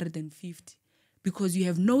 350 because you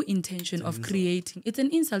have no intention of creating. It's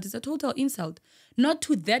an insult. It's a total insult. Not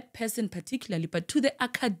to that person particularly, but to the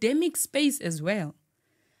academic space as well.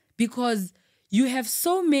 Because you have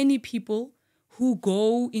so many people who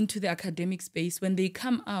go into the academic space. When they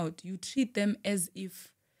come out, you treat them as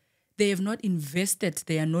if they have not invested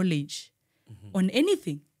their knowledge on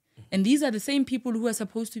anything. And these are the same people who are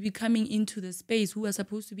supposed to be coming into the space, who are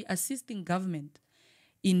supposed to be assisting government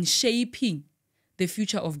in shaping the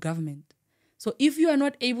future of government. So if you are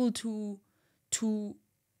not able to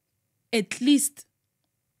at least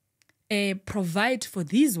provide for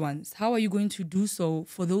these ones, how are you going to do so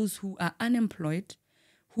for those who are unemployed,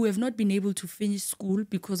 who have not been able to finish school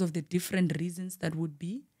because of the different reasons that would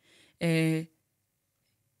be?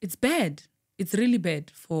 It's bad. It's really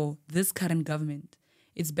bad for this current government.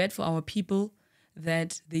 It's bad for our people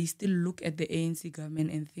that they still look at the ANC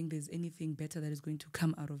government and think there's anything better that is going to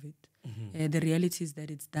come out of it. The reality is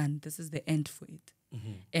that it's done. This is the end for it.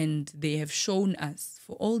 And they have shown us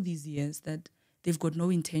for all these years that they've got no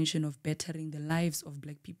intention of bettering the lives of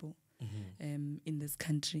black people in this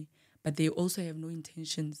country. But they also have no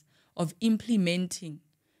intentions of implementing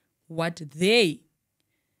what they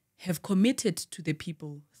have committed to the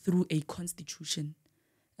people through a constitution.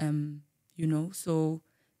 So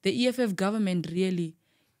the EFF government really,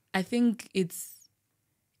 I think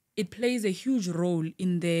it plays a huge role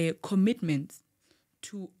in the commitment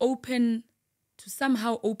to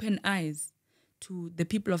somehow open eyes to the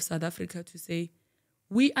people of South Africa to say,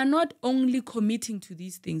 we are not only committing to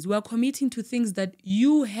these things, we are committing to things that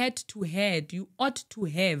you ought to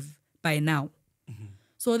have by now.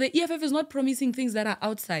 So the EFF is not promising things that are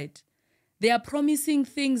outside. They are promising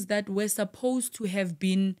things that were supposed to have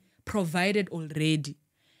been provided already.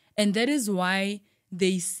 And that is why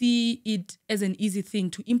they see it as an easy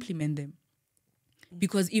thing to implement them.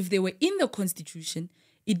 Because if they were in the Constitution,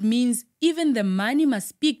 it means even the money must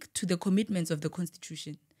speak to the commitments of the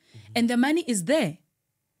Constitution. And the money is there.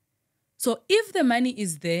 So if the money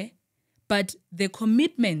is there, but the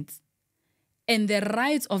commitments and the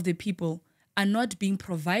rights of the people are not being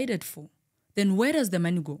provided for, then where does the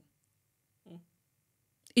money go?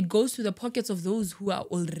 It goes to the pockets of those who are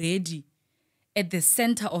already at the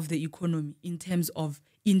center of the economy in terms of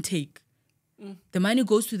intake. The money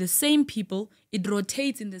goes to the same people, it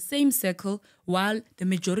rotates in the same circle while the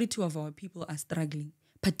majority of our people are struggling,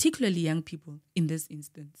 particularly young people in this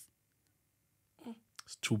instance.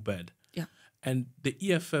 It's too bad. Yeah. And the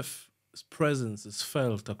EFF's presence is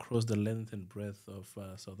felt across the length and breadth of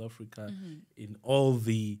South Africa in all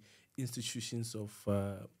the institutions of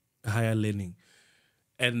higher learning.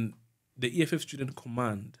 And the EFF Student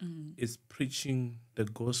Command is preaching the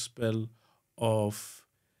gospel of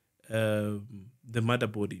the mother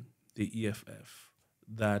body, the EFF,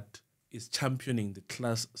 that is championing the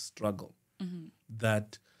class struggle,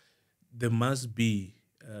 that there must be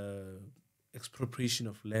expropriation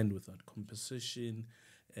of land without compensation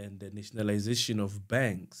and the nationalization of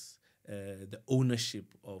banks, the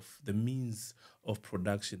ownership of the means of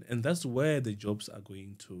production. And that's where the jobs are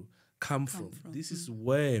going to come from. This is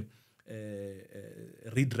where real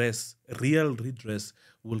redress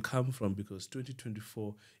will come from, because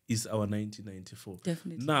 2024 is our 1994.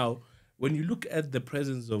 Definitely. Now, when you look at the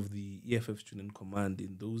presence of the EFF Student Command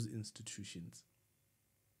in those institutions,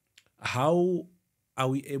 how are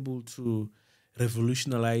we able to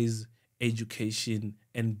revolutionize education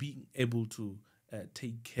and being able to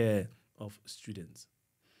take care of students?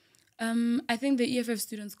 I think the EFF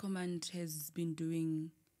Students Command has been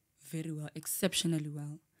doing very well, exceptionally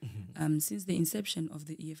well. Since the inception of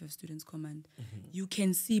the EFF Students Command, you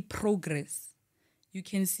can see progress. You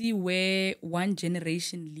can see where one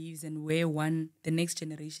generation leaves and where the next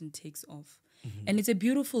generation takes off. And it's a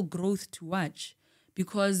beautiful growth to watch,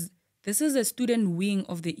 because this is a student wing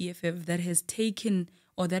of the EFF that has taken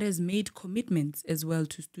or that has made commitments as well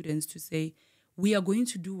to students to say, we are going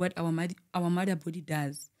to do what our mother body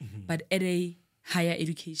does, but at a higher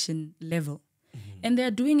education level. And they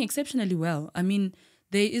are doing exceptionally well. I mean,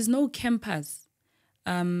 there is no campus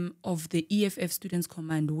of the EFF Students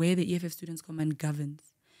Command where the EFF Students Command governs,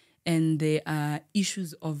 and there are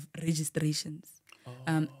issues of registrations.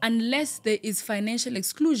 Unless there is financial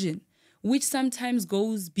exclusion, which sometimes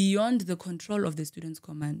goes beyond the control of the Students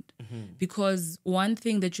Command. Because one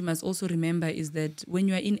thing that you must also remember is that when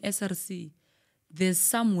you are in SRC, there's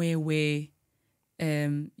somewhere where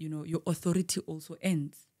your authority also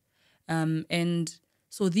ends. And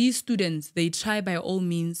so these students, they try by all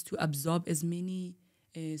means to absorb as many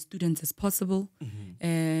students as possible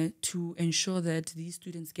to ensure that these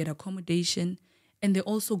students get accommodation. And they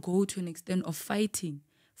also go to an extent of fighting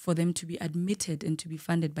for them to be admitted and to be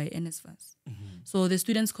funded by NSFAS. So the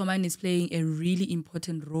Students Command is playing a really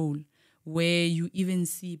important role, where you even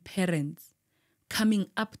see parents coming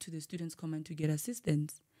up to the Students Command to get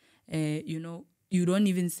assistance. You don't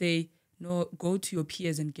even say, no, go to your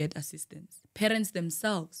peers and get assistance. Parents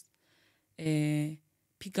themselves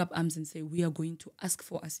pick up arms and say, we are going to ask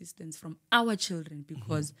for assistance from our children,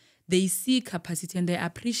 because they see capacity and they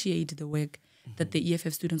appreciate the work that the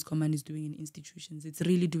EFF Students Command is doing in institutions. It's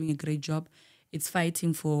really doing a great job. It's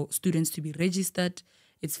fighting for students to be registered.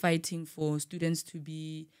 It's fighting for students to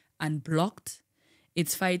be unblocked.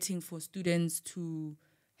 It's fighting for students to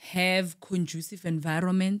have conducive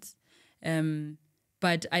environments.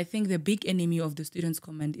 But I think the big enemy of the Students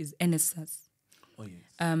Command is NSFAS. Oh,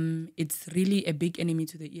 yes. It's really a big enemy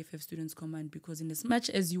to the EFF Students Command, because in as much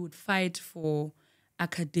as you would fight for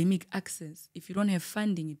academic access, if you don't have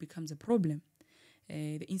funding, it becomes a problem.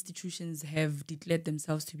 The institutions have declared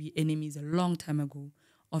themselves to be enemies a long time ago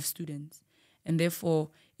of students. And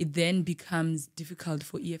therefore, it then becomes difficult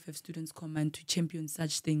for EFF Students Command to champion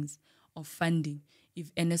such things of funding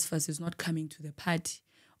if NSFAS is not coming to the party,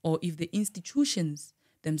 or if the institutions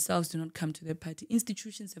themselves do not come to the party.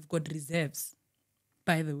 Institutions have got reserves,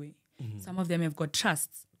 by the way. Some of them have got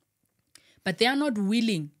trusts. But they are not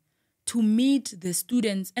willing to meet the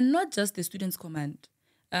students, and not just the Students Command.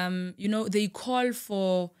 They call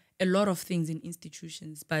for a lot of things in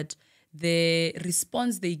institutions, but the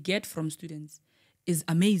response they get from students is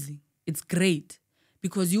amazing. It's great,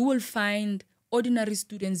 because you will find ordinary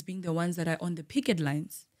students being the ones that are on the picket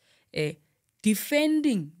lines,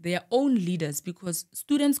 defending their own leaders, because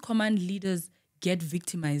Students Command leaders get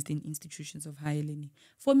victimized in institutions of higher learning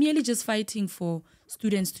for merely just fighting for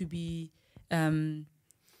students to be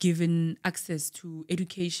given access to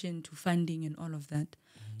education, to funding, and all of that.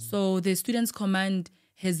 So the Students Command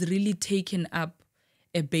has really taken up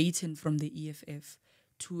a baton from the EFF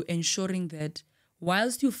to ensuring that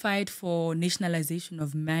whilst you fight for nationalization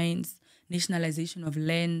of mines, nationalization of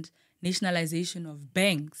land, nationalization of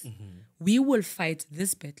banks, we will fight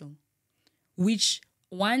this battle, which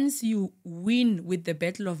once you win with the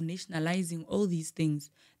battle of nationalizing all these things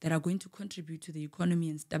that are going to contribute to the economy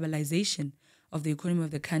and stabilization of the economy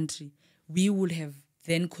of the country, we will have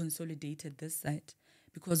then consolidated this side.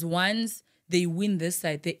 Because once they win this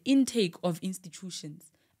side, the intake of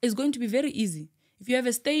institutions is going to be very easy. If you have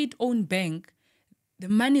a state-owned bank, the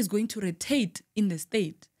money is going to rotate in the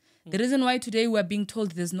state. The reason why today we are being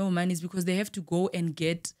told there's no money is because they have to go and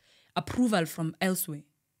get approval from elsewhere.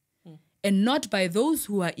 And not by those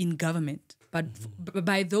who are in government, but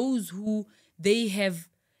by those who they have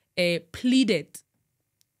pleaded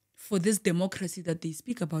for this democracy that they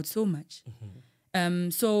speak about so much.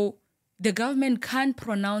 So the government can't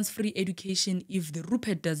pronounce free education if the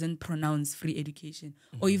Rupert doesn't pronounce free education,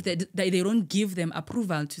 or if they don't give them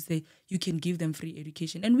approval to say you can give them free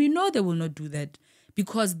education. And we know they will not do that,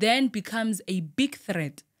 because then becomes a big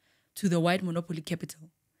threat to the white monopoly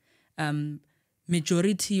capital.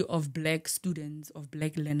 Majority of black students, of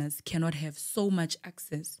black learners, cannot have so much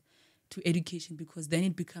access to education, because then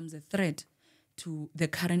it becomes a threat to the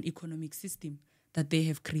current economic system that they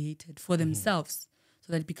have created for themselves.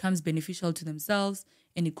 So that it becomes beneficial to themselves,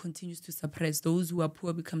 and it continues to suppress. Those who are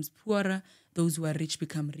poor becomes poorer, those who are rich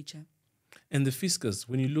become richer. And the fiscus,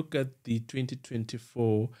 when you look at the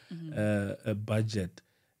 2024 budget,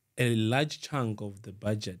 a large chunk of the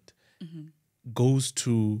budget goes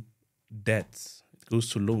to debts, it goes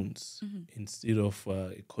to loans instead of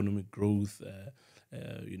economic growth,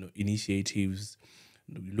 initiatives.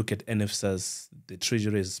 We look at NFSAS, the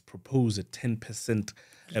Treasury has proposed a 10%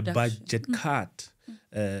 budget cut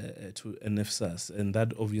to NFSAS, and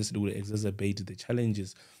that obviously will exacerbate the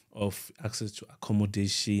challenges of access to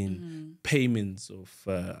accommodation, payments of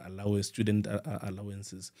student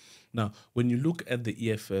allowances. Now, when you look at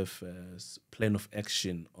the EFF plan of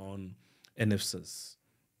action on NFSAS,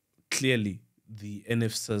 clearly the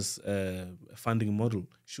NFSAS funding model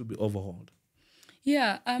should be overhauled.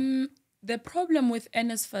 Yeah, the problem with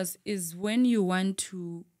NSFAS is when you want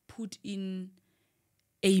to put in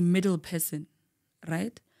a middle person,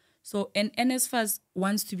 right? So an NSFAS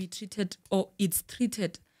wants to be treated, or it's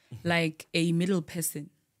treated like a middle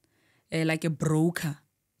person, like a broker.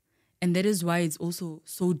 And that is why it's also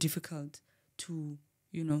so difficult to,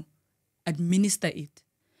 administer it.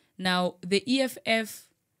 Now, the EFF's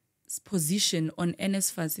position on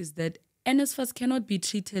NSFAS is that NSFAS cannot be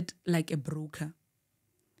treated like a broker.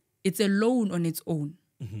 It's a loan on its own,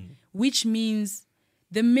 which means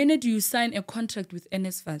the minute you sign a contract with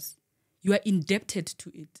NSFAS, you are indebted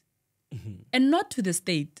to it and not to the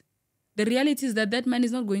state. The reality is that money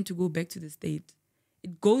is not going to go back to the state.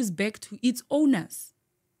 It goes back to its owners,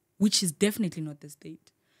 which is definitely not the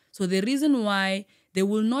state. So the reason why they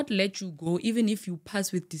will not let you go, even if you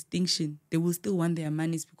pass with distinction, they will still want their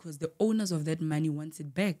money, is because the owners of that money wants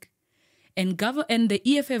it back. And the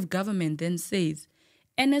EFF government then says,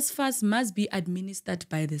 NSFAS must be administered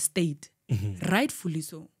by the state, rightfully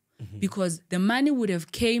so, because the money would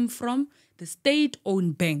have came from the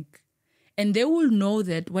state-owned bank. And they will know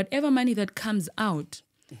that whatever money that comes out,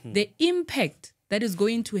 the impact that is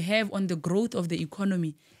going to have on the growth of the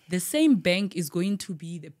economy, the same bank is going to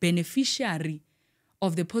be the beneficiary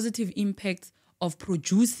of the positive impact of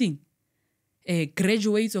producing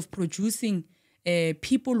graduates, of producing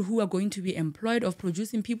people who are going to be employed, of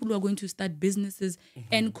producing people who are going to start businesses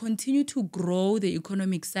and continue to grow the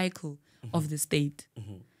economic cycle of the state.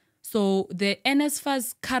 So the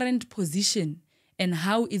NSFAS current position and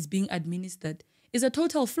how it's being administered is a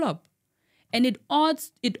total flop. And it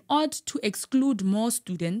ought to exclude more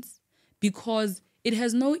students, because it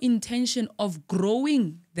has no intention of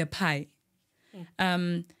growing the pie.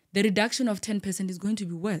 The reduction of 10% is going to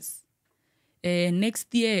be worse.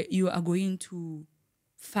 Next year, you are going to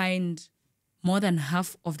find more than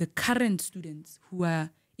half of the current students who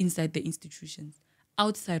are inside the institutions,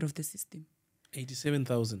 outside of the system.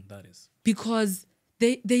 87,000, that is. Because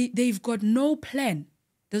they've got no plan.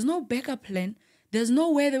 There's no backup plan. There's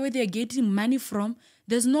nowhere where they're getting money from.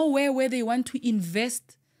 There's nowhere where they want to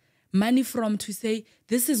invest money from to say,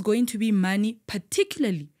 this is going to be money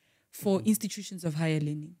particularly for institutions of higher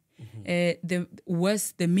learning.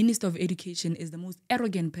 The Minister of Education is the most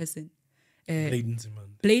arrogant person. Bladen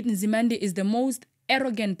Zimande is the most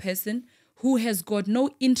arrogant person who has got no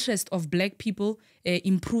interest of black people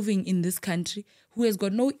improving in this country, who has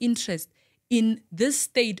got no interest in this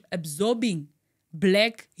state absorbing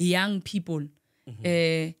black young people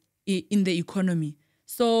in the economy.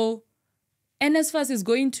 So NSFAS is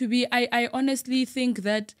going to be, I honestly think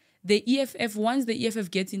that the EFF, once the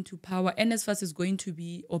EFF gets into power, NSFAS is going to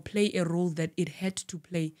be or play a role that it had to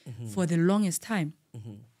play for the longest time.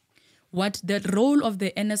 What the role of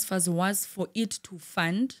the NSFAS was for it to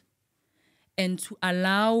fund and to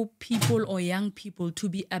allow people or young people to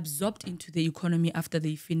be absorbed into the economy after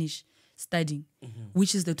they finish studying,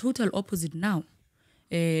 which is the total opposite now.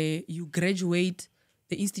 You graduate,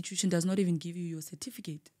 the institution does not even give you your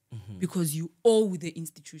certificate because you owe the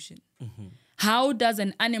institution. How does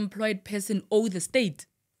an unemployed person owe the state?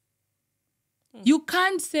 You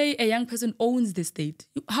can't say a young person owns the state.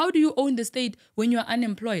 How do you own the state when you're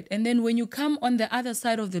unemployed? And then when you come on the other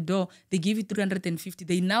side of the door, they give you 350.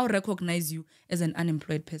 They now recognize you as an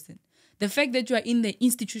unemployed person. The fact that you are in the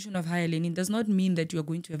institution of higher learning does not mean that you are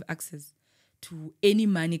going to have access to any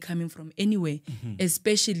money coming from anywhere,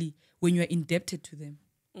 especially when you are indebted to them.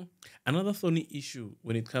 Another thorny issue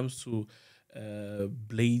when it comes to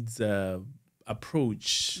Blade's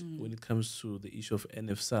approach, when it comes to the issue of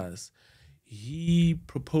NFSAS, he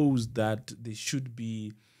proposed that there should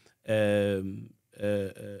be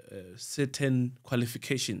certain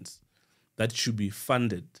qualifications that should be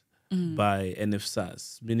funded by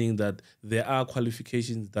NFSAS, meaning that there are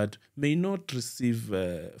qualifications that may not receive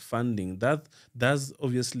funding. That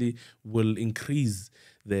obviously will increase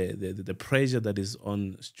the pressure that is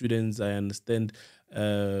on students. I understand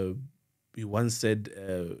he once said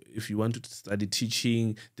if you want to study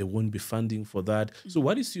teaching, there won't be funding for that. So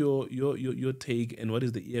what is your take, and what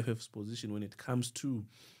is the EFF's position when it comes to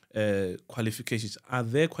qualifications? Are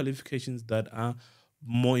there qualifications that are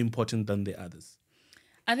more important than the others?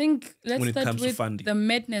 I think let's start with the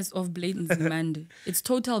madness of Blade's demand. It's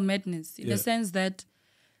total madness in the sense that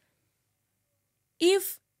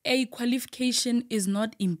if a qualification is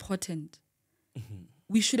not important,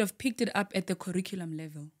 we should have picked it up at the curriculum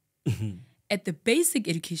level, at the basic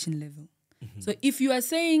education level. So if you are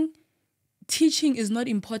saying teaching is not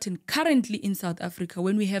important currently in South Africa,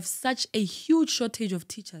 when we have such a huge shortage of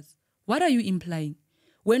teachers, what are you implying?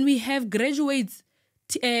 When we have graduates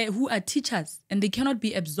who are teachers and they cannot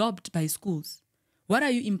be absorbed by schools, what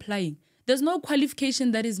are you implying? There's no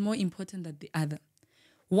qualification that is more important than the other.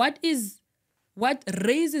 What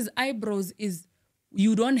raises eyebrows is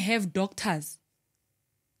you don't have doctors.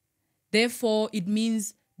 Therefore, it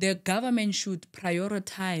means the government should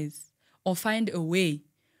prioritize or find a way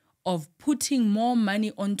of putting more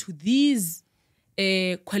money onto these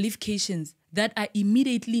qualifications that are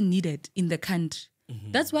immediately needed in the country.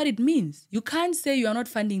 That's what it means. You can't say you are not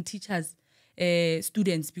funding teachers,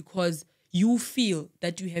 students, because you feel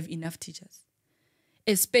that you have enough teachers,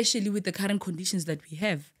 especially with the current conditions that we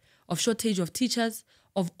have of shortage of teachers,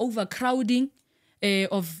 of overcrowding,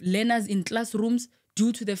 of learners in classrooms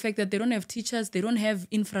due to the fact that they don't have teachers, they don't have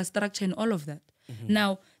infrastructure and all of that.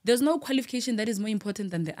 Now, there's no qualification that is more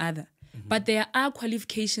important than the other, but there are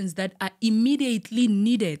qualifications that are immediately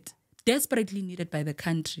needed, desperately needed by the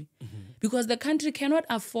country, because the country cannot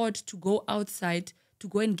afford to go outside to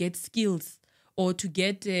go and get skills or to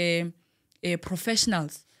get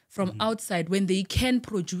professionals from outside when they can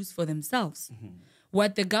produce for themselves.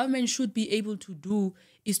 What the government should be able to do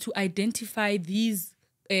is to identify these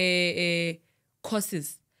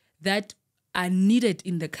courses that are needed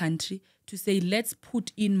in the country, to say, let's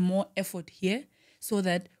put in more effort here so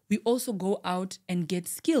that we also go out and get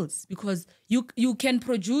skills, because you can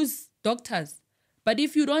produce doctors, but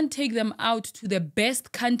if you don't take them out to the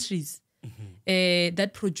best countries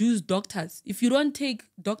that produce doctors, if you don't take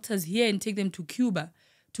doctors here and take them to Cuba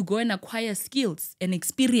to go and acquire skills and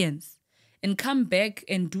experience and come back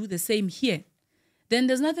and do the same here, then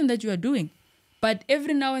there's nothing that you are doing. But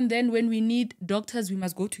every now and then when we need doctors, we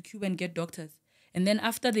must go to Cuba and get doctors. And then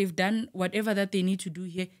after they've done whatever that they need to do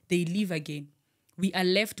here, they leave again. We are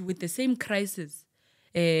left with the same crisis.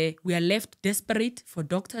 We are left desperate for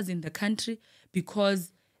doctors in the country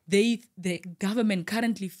because the government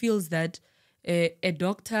currently feels that a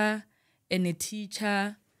doctor and a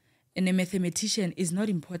teacher and a mathematician is not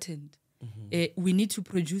important. We need to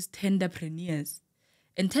produce tenderpreneurs.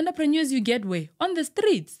 And tenderpreneurs you get where? On the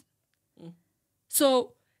streets.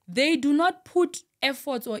 So they do not put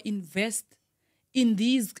efforts or invest in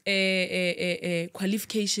these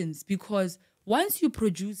qualifications, because once you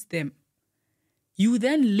produce them, you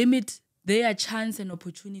then limit their chance and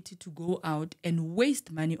opportunity to go out and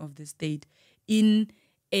waste money of the state in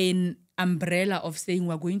an umbrella of saying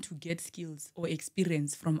we're going to get skills or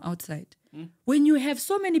experience from outside. When you have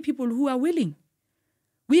so many people who are willing,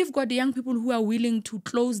 we've got young people who are willing to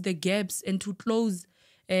close the gaps and to close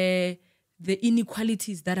the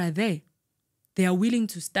inequalities that are there. They are willing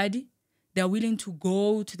to study. They are willing to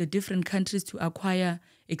go to the different countries to acquire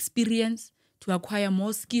experience, to acquire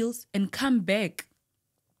more skills, and come back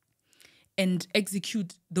and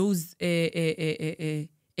execute those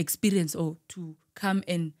experience, or to come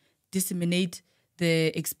and disseminate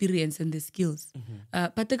the experience and the skills.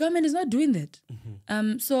 But the government is not doing that.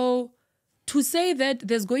 So to say that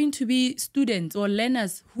there's going to be students or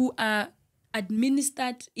learners who are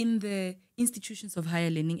administered in the institutions of higher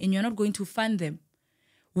learning and you're not going to fund them,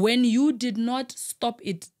 when you did not stop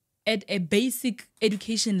it at a basic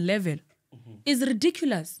education level, is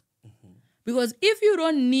ridiculous. Because if you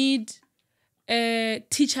don't need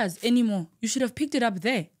teachers anymore. You should have picked it up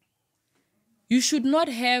there. You should not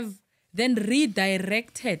have then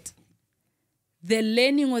redirected the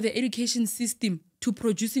learning or the education system to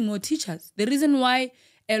producing more teachers. The reason why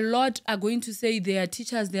a lot are going to say they are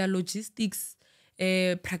teachers, they are logistics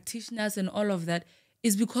practitioners and all of that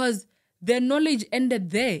is because their knowledge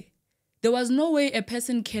ended there. There was no way a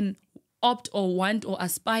person can opt or want or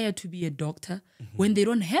aspire to be a doctor when they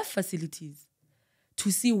don't have facilities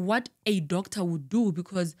to see what a doctor would do.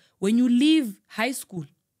 Because when you leave high school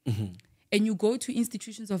and you go to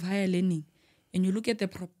institutions of higher learning and you look at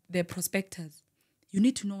their prospectus, you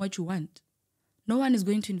need to know what you want. No one is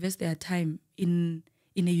going to invest their time in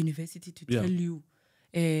a university to tell you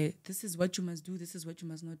this is what you must do, this is what you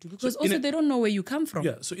must not do. Because so they don't know where you come from.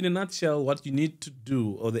 Yeah, so in a nutshell, what you need to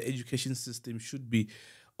do, or the education system should be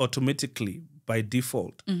automatically, by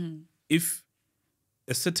default, if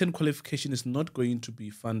a certain qualification is not going to be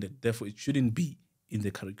funded, therefore it shouldn't be in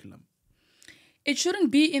the curriculum. It shouldn't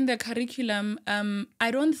be in the curriculum.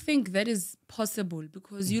 I don't think that is possible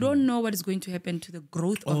because you don't know what is going to happen to the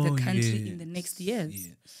growth of the country in the next years.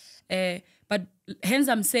 Yes. But hence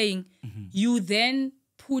I'm saying you then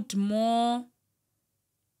put more,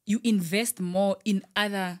 you invest more in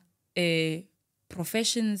other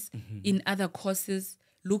professions, in other courses,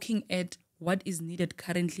 looking at what is needed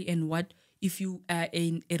currently and what, if you are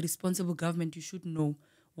a responsible government, you should know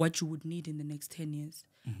what you would need in the next 10 years,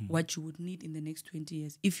 what you would need in the next 20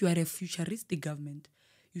 years. If you are a futuristic government,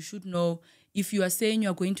 you should know, if you are saying you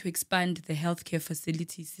are going to expand the healthcare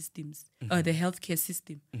facility systems, or the healthcare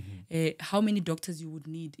system, how many doctors you would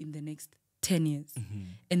need in the next 10 years.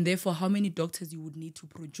 And therefore, how many doctors you would need to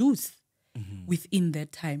produce within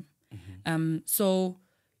that time. So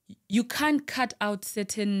you can't cut out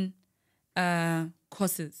certain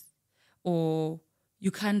courses, or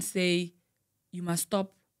you can't say you must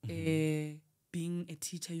stop being a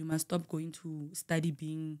teacher, you must stop going to study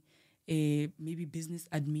being maybe business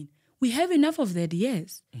admin. We have enough of that,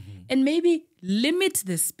 yes. And maybe limit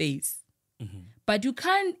the space. But you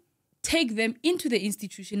can't take them into the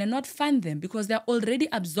institution and not fund them because they're already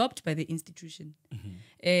absorbed by the institution.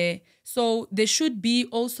 So there should be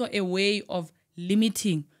also a way of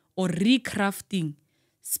limiting or recrafting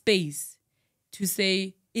space to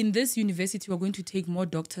say, in this university, we're going to take more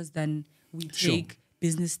doctors than we take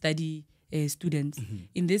business study students.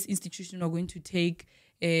 In this institution, we're going to take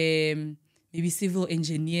maybe civil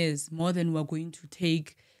engineers more than we're going to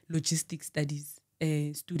take logistics studies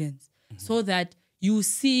students. So that you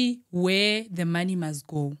see where the money must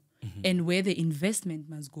go and where the investment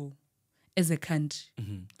must go as a country.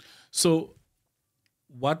 So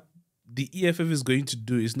what the EFF is going to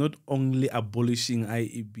do is not only abolishing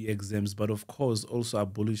IEB exams, but of course also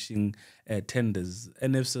abolishing tenders.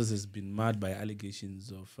 NFSAS has been marred by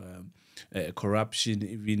allegations of corruption,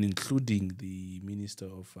 even including the Minister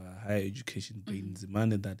of Higher Education, Brain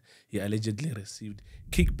Zimane, that he allegedly received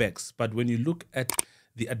kickbacks. But when you look at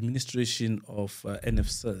the administration of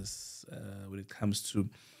NFSAS when it comes to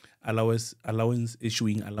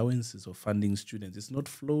issuing allowances or funding students, it's not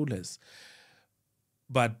flawless.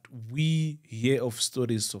 But we hear of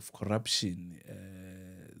stories of corruption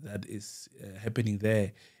that is happening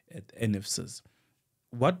there at NFSAS.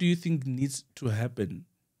 What do you think needs to happen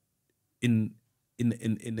in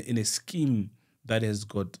a scheme that has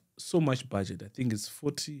got so much budget? I think it's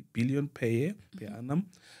 40 billion per year, per annum,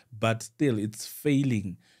 but still it's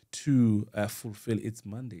failing to fulfill its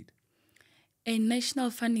mandate. A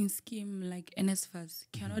national funding scheme like NSFAS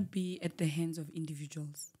cannot be at the hands of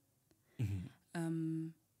individuals.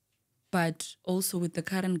 But also with the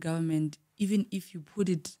current government, even if you put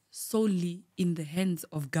it solely in the hands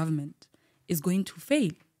of government, it's going to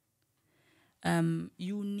fail.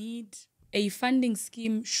 You need a funding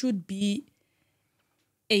scheme, should be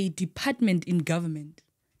a department in government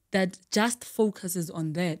that just focuses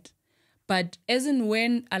on that. But as and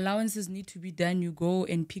when allowances need to be done, you go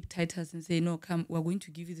and pick titles and say, no, come, we're going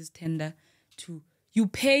to give you this tender to, you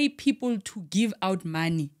pay people to give out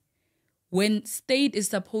money when state is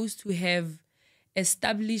supposed to have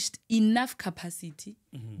established enough capacity,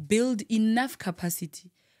 build enough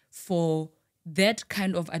capacity for that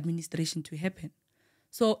kind of administration to happen.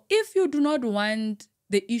 So if you do not want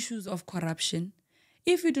the issues of corruption,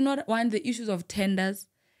 if you do not want the issues of tenders,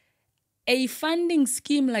 a funding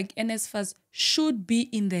scheme like NSFAS should be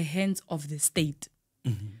in the hands of the state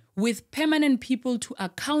with permanent people to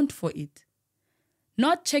account for it.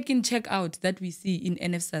 Not check in, check out that we see in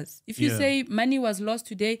NFSAS. If you say money was lost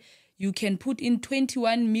today, you can put in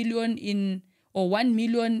 21 million in or 1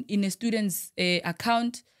 million in a student's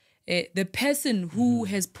account. The person who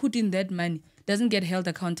has put in that money doesn't get held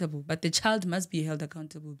accountable, but the child must be held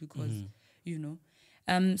accountable because,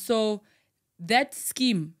 so that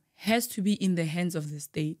scheme has to be in the hands of the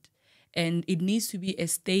state, and it needs to be a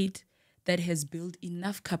state that has built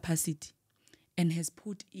enough capacity and has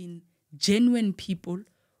put in genuine people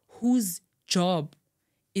whose job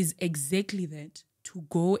is exactly that, to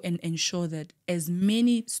go and ensure that as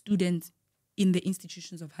many students in the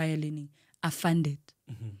institutions of higher learning are funded.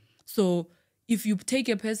 So if you take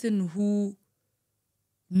a person who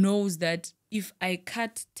knows that if I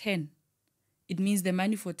cut 10, it means the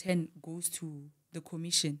money for 10 goes to the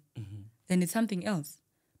commission, then it's something else.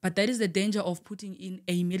 But that is the danger of putting in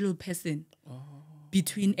a middle person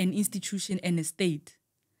between an institution and a state.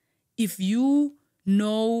 If you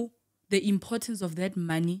know the importance of that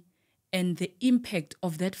money and the impact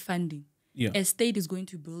of that funding, a state is going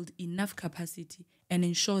to build enough capacity and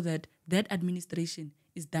ensure that that administration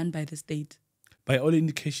is done by the state. By all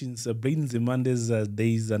indications, Brain Zimande's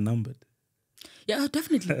days are numbered. Yeah,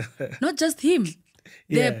 definitely. Not just him.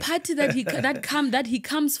 The party that he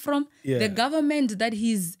comes from, the government that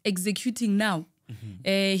he's executing now,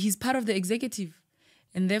 he's part of the executive.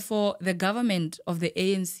 And therefore, the government of the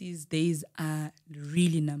ANC's days are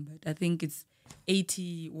really numbered. I think it's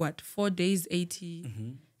 4 days,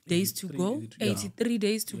 80 days to go, 83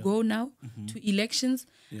 days to go now to elections.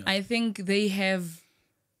 I think they have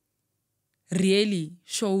really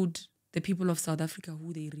showed the people of South Africa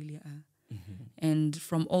who they really are. And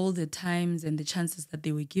from all the times and the chances that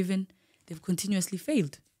they were given, they've continuously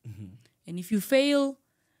failed. And if you fail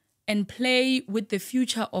and play with the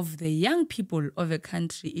future of the young people of a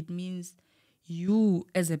country, it means you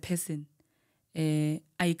as a person are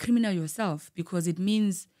a criminal yourself, because it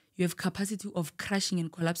means you have capacity of crashing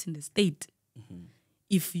and collapsing the state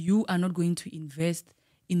if you are not going to invest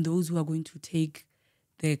in those who are going to take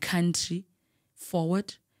the country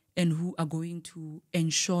forward and who are going to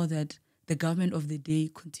ensure that the government of the day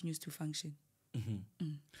continues to function.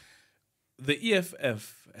 The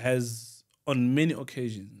EFF has, on many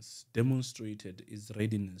occasions, demonstrated its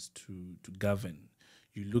readiness to govern.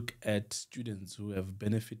 You look at students who have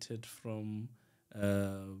benefited from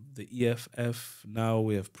the EFF. Now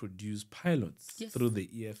we have produced pilots through the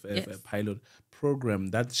EFF pilot program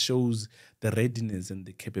that shows the readiness and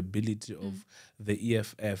the capability of the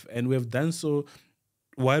EFF. And we have done so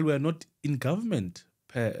while we are not in government,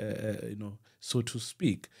 so to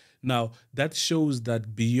speak. Now, that shows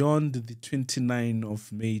that beyond the 29th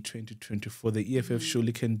of May 2024, the EFF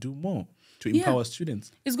surely can do more to empower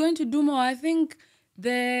students. It's going to do more. I think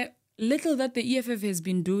the little that the EFF has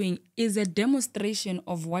been doing is a demonstration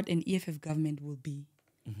of what an EFF government will be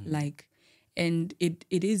like. And it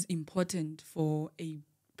is important for a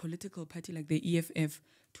political party like the EFF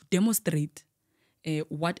to demonstrate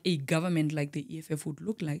what a government like the EFF would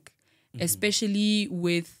look like, especially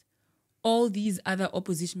with all these other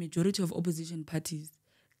majority of opposition parties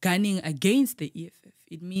gunning against the EFF.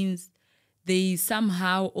 It means they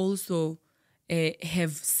somehow also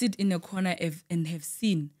have sit in a corner and have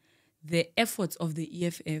seen the efforts of the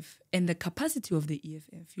EFF and the capacity of the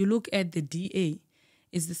EFF. You look at the DA,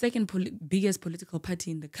 it's the second biggest political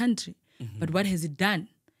party in the country. But what has it done?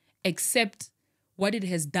 Except what it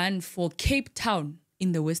has done for Cape Town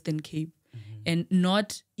in the Western Cape, and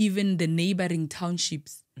not even the neighboring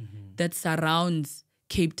townships that surrounds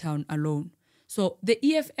Cape Town alone. So the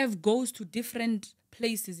EFF goes to different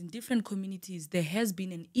places in different communities. There has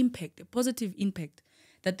been an impact, a positive impact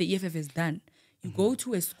that the EFF has done. You go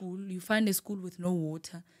to a school, you find a school with no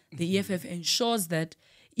water. The EFF ensures that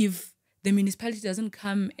if the municipality doesn't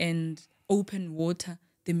come and open water,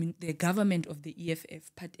 the government of the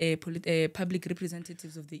EFF, public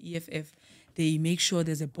representatives of the EFF, they make sure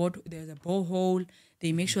there's a borehole.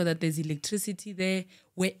 They make sure that there's electricity there.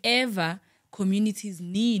 Wherever communities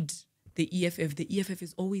need the EFF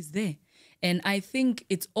is always there. And I think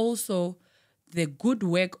it's also the good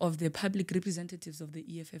work of the public representatives of the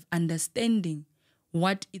EFF understanding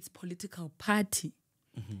what its political party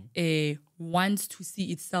wants to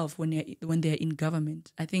see itself when they're in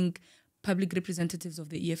government. I think public representatives of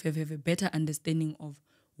the EFF have a better understanding of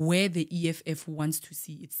where the EFF wants to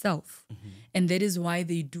see itself. And that is why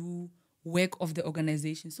they do work of the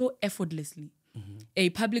organization so effortlessly.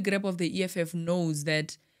 A public rep of the EFF knows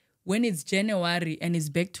that when it's January and it's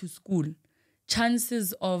back to school,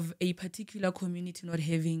 chances of a particular community not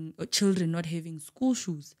having, or children not having school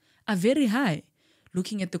shoes are very high,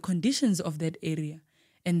 looking at the conditions of that area.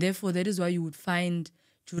 And therefore, that is why you would find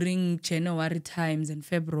during January times and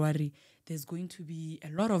February, there's going to be a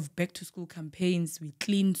lot of back-to-school campaigns. We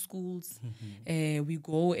clean schools. We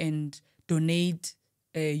go and donate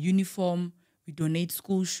uniform. we donate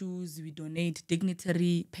school shoes, we donate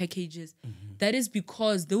dignitary packages. That is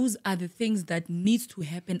because those are the things that needs to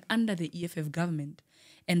happen under the EFF government.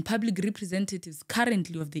 And public representatives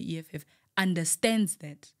currently of the EFF understands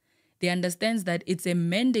that. They understand that it's a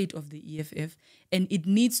mandate of the EFF and it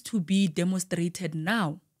needs to be demonstrated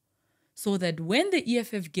now so that when the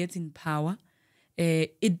EFF gets in power,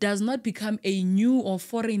 it does not become a new or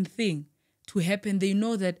foreign thing to happen. They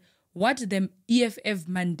know that what the EFF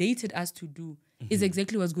mandated us to do is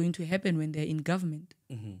exactly what's going to happen when they're in government.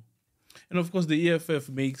 And of course, the EFF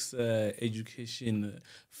makes education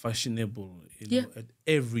fashionable at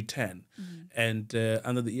every turn. And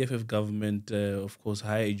under the EFF government, of course,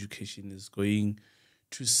 higher education is going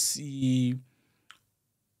to see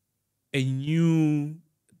a new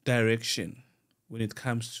direction when it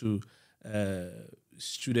comes to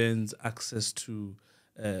students' access to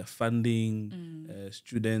funding,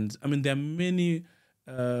 students. I mean, there are many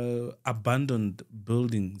abandoned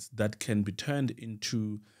buildings that can be turned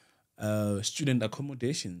into student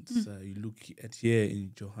accommodations. You look at here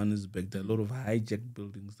in Johannesburg, there are a lot of hijacked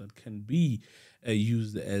buildings that can be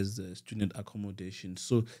used as student accommodation.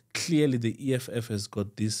 So clearly the EFF has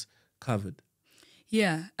got this covered.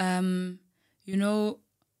 Yeah. You know,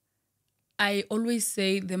 I always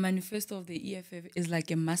say the manifesto of the EFF is like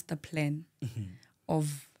a master plan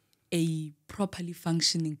of a properly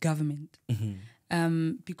functioning government.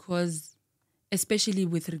 Because especially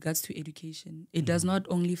with regards to education, it does not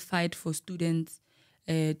only fight for students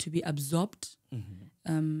to be absorbed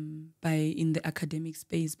in the academic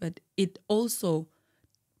space, but it also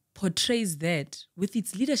portrays that with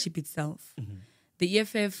its leadership itself. The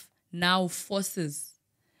EFF now forces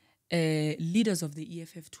leaders of the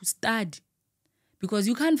EFF to study, because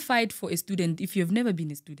you can't fight for a student if you have never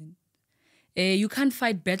been a student. You can't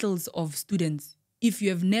fight battles of students if you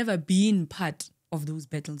have never been part of those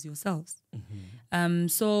battles yourselves.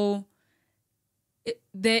 So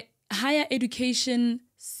the higher education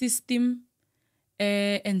system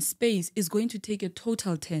and space is going to take a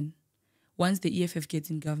total turn once the EFF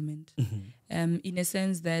gets in government. In a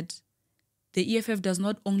sense that the EFF does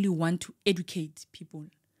not only want to educate people,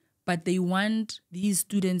 but they want these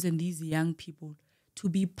students and these young people to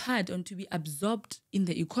be part and to be absorbed in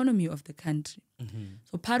the economy of the country.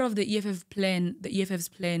 So part of the EFF plan, the EFF's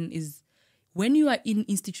plan is, when you are in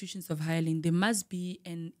institutions of higher learning, there must be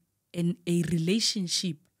a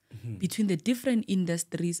relationship between the different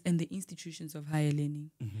industries and the institutions of higher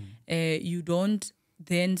learning. You don't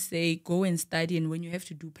then say, go and study, and when you have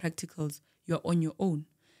to do practicals, you're on your own.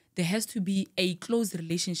 There has to be a close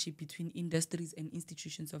relationship between industries and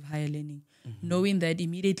institutions of higher learning, knowing that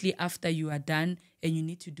immediately after you are done and you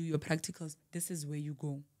need to do your practicals, this is where you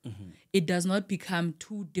go. It does not become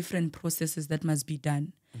two different processes that must be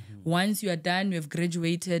done. Once you are done, you have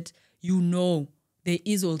graduated, you know there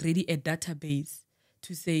is already a database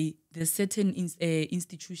to say there's certain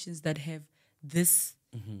institutions that have this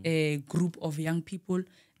group of young people,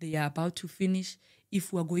 they are about to finish.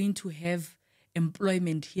 If we're going to have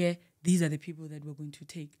employment here, these are the people that we're going to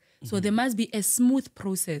take. So there must be a smooth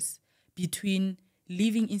process between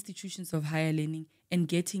leaving institutions of higher learning and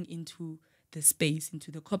getting into the space, into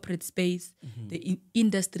the corporate space. The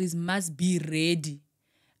industries must be ready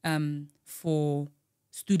for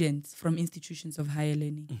students from institutions of higher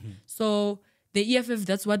learning. So the EFF,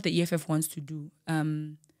 that's what the EFF wants to do.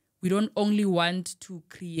 We don't only want to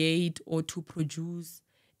create or to produce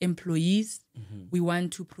employees, we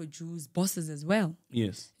want to produce bosses as well.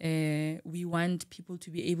 Yes. We want people to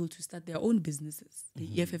be able to start their own businesses.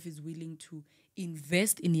 The EFF is willing to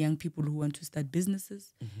invest in young people who want to start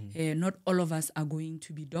businesses. Not all of us are going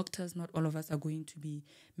to be doctors, not all of us are going to be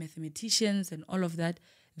mathematicians and all of that.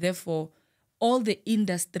 Therefore, all the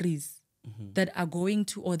industries that are going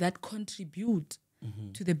to or that contribute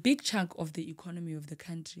to the big chunk of the economy of the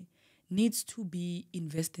country needs to be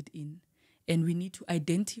invested in. And we need to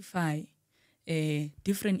identify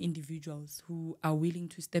different individuals who are willing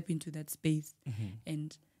to step into that space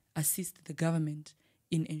and assist the government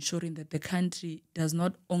in ensuring that the country does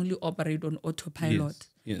not only operate on autopilot,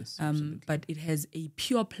 but it has a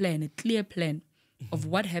pure plan, a clear plan of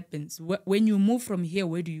what happens. When you move from here,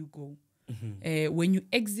 where do you go? When you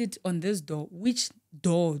exit on this door, which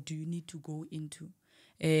door do you need to go into?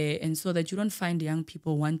 And so that you don't find young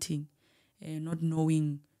people wanting, not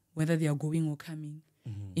knowing whether they are going or coming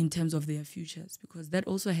in terms of their futures, because that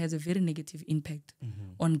also has a very negative impact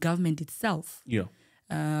on government itself.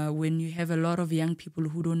 When you have a lot of young people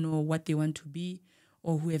who don't know what they want to be,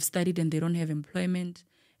 or who have studied and they don't have employment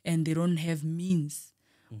and they don't have means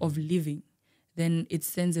of living, then it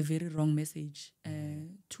sends a very wrong message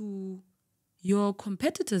to your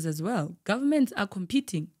competitors as well. Governments are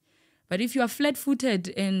competing. But if you are flat-footed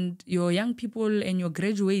and your young people and your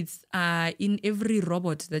graduates are in every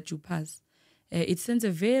robot that you pass, it sends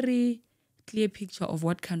a very clear picture of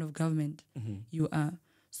what kind of government you are.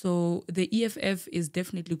 So the EFF is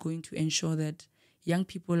definitely going to ensure that young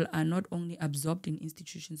people are not only absorbed in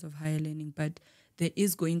institutions of higher learning, but there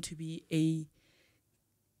is going to be a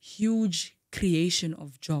huge creation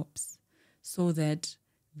of jobs so that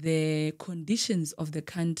the conditions of the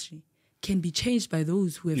country can be changed by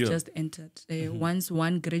those who have just entered. Once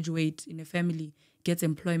one graduate in a family gets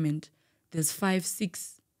employment, there's 5,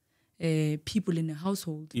 6 people in a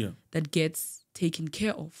household that gets taken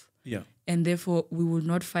care of. And therefore, we will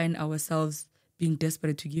not find ourselves being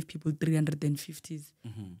desperate to give people 350s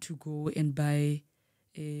to go and buy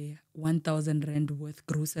 1,000 rand worth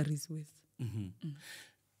groceries with.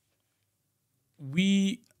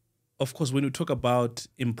 We, of course, when we talk about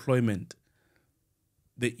employment,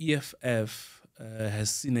 the EFF has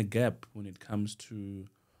seen a gap when it comes to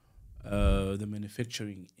the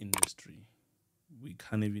manufacturing industry. We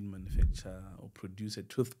can't even manufacture or produce a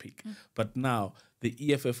toothpick. But now the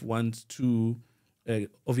EFF wants to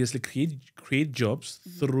obviously create jobs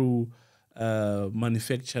through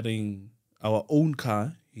manufacturing our own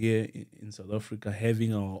car here in South Africa,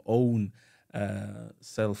 having our own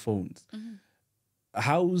cell phones.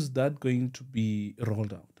 How is that going to be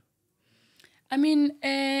rolled out? I mean,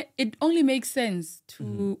 it only makes sense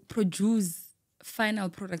to produce final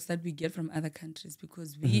products that we get from other countries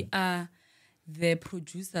because we are the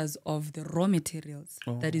producers of the raw materials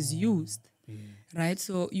that is used, right?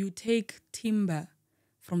 So you take timber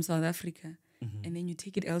from South Africa and then you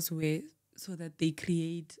take it elsewhere so that they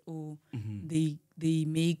create or they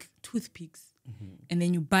make toothpicks and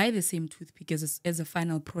then you buy the same toothpick as a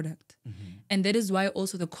final product. And that is why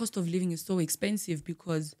also the cost of living is so expensive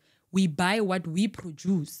because we buy what we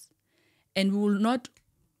produce and we will not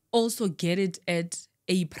also get it at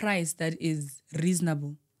a price that is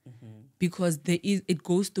reasonable because it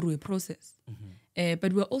goes through a process.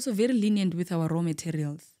 But we're also very lenient with our raw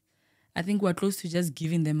materials. I think we're close to just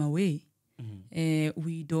giving them away.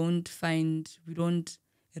 We don't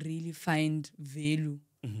really find value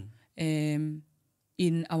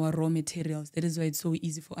in our raw materials. That is why it's so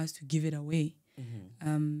easy for us to give it away.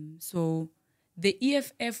 So the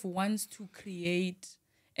EFF wants to create,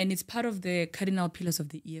 and it's part of the cardinal pillars of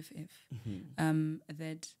the EFF,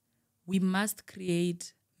 that we must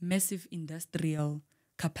create massive industrial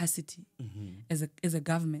capacity as a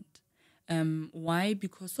government. Why?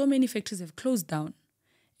 Because so many factories have closed down.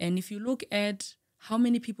 And if you look at how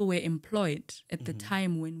many people were employed at the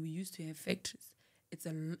time when we used to have factories, it's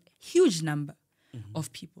a huge number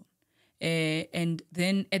of people. And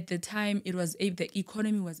then at the time, the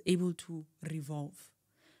economy was able to revolve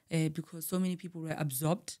because so many people were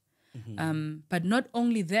absorbed. But not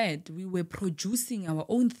only that, we were producing our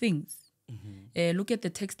own things. Look at the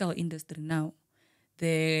textile industry now.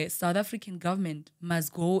 The South African government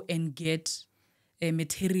must go and get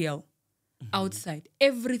material outside.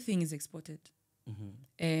 Everything is exported.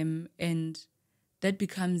 And that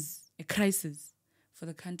becomes a crisis for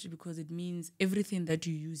the country because it means everything that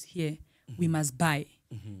you use here, we must buy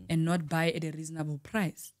and not buy at a reasonable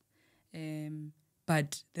price.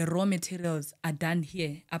 But the raw materials are done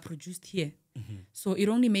here, are produced here. So it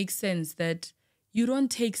only makes sense that you don't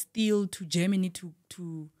take steel to Germany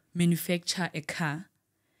to manufacture a car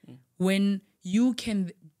when you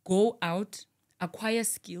can go out, acquire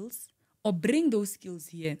skills, or bring those skills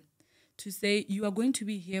here to say you are going to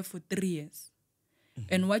be here for 3 years.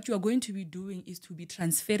 And what you are going to be doing is to be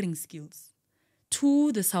transferring skills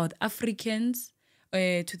to the South Africans,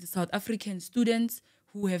 to the South African students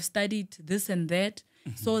who have studied this and that,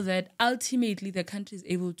 so that ultimately the country is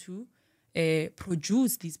able to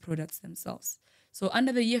produce these products themselves. So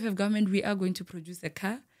under the EFF government, we are going to produce a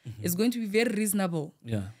car. It's going to be very reasonable.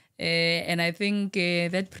 And I think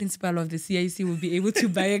that principal of the CIC will be able to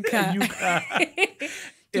buy a car.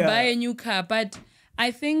 Buy a new car. But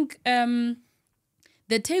I think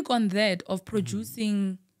the take on that of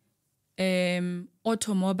producing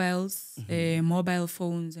automobiles, mobile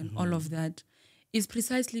phones and all of that is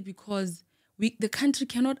precisely because the country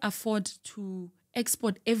cannot afford to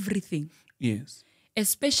export everything. Yes.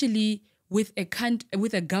 Especially with a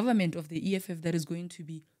government of the EFF that is going to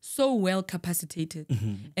be so well capacitated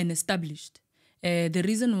and established. The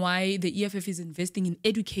reason why the EFF is investing in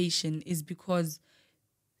education is because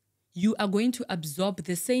you are going to absorb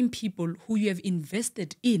the same people who you have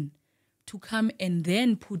invested in to come and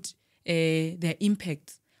then put their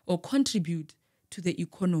impact or contribute to the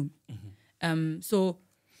economy. So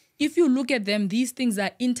if you look at them, these things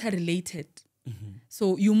are interrelated.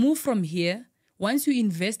 So you move from here. Once you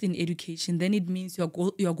invest in education, then it means you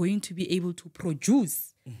are going to be able to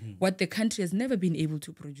produce what the country has never been able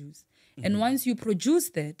to produce. And once you produce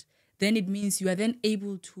that, then it means you are then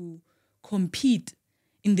able to compete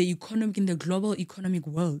in the global economic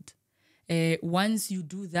world. Once you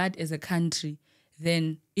do that as a country,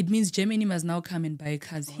 then it means Germany must now come and buy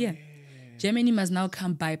cars here. Yeah. Germany must now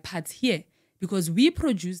come buy parts here because we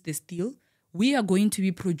produce the steel. We are going to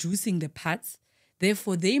be producing the parts.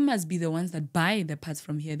 Therefore, they must be the ones that buy the parts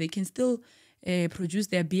from here. They can still produce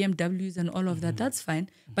their BMWs and all of that. That's fine.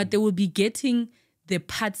 But they will be getting the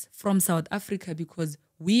parts from South Africa because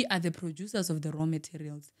we are the producers of the raw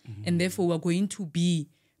materials. And therefore, we're going to be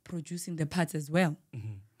producing the parts as well.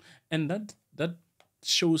 And that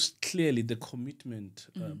shows clearly the commitment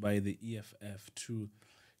by the EFF to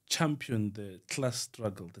champion the class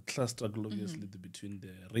struggle. The class struggle, obviously, between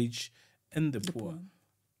the rich and the poor.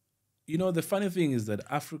 You know, the funny thing is that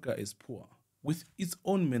Africa is poor with its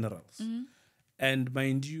own minerals. And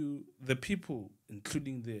mind you, the people,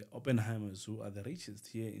 including the Oppenheimers, who are the richest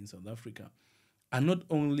here in South Africa, are not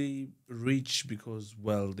only rich because,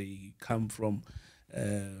 well, they come from,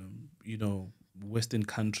 Western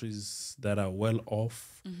countries that are well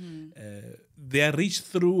off. They are rich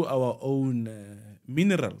through our own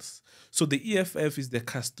minerals. So the EFF is the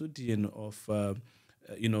custodian of,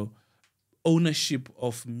 ownership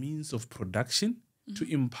of means of production to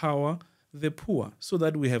empower the poor so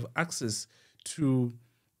that we have access to,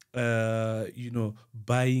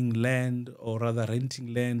 buying land or rather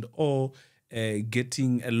renting land or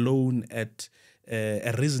getting a loan at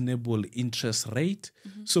a reasonable interest rate.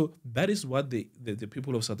 So that is what the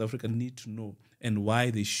people of South Africa need to know and why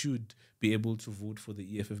they should be able to vote for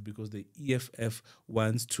the EFF, because the EFF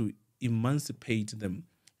wants to emancipate them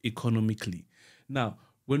economically. Now,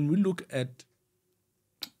 when we look at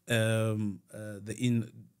the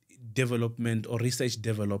development or research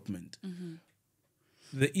development,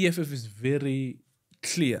 the EFF is very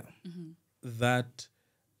clear that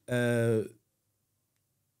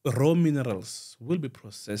raw minerals will be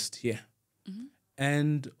processed here.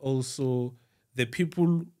 And also the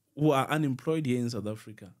people who are unemployed here in South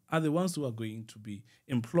Africa are the ones who are going to be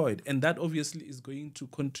employed. And that obviously is going to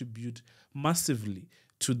contribute massively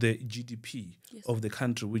to the GDP of the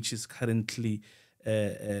country, which is currently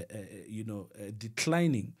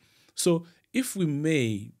declining. So if we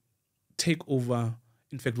may take over,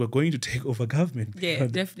 in fact, we're going to take over government. Yeah,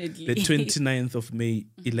 definitely. The 29th of May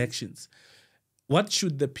elections. What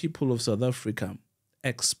should the people of South Africa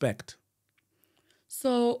expect?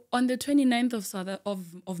 So on the 29th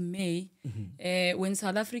of May, when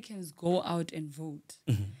South Africans go out and vote,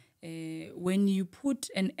 when you put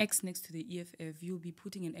an X next to the EFF, you'll be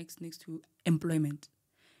putting an X next to employment.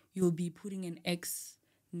 You'll be putting an X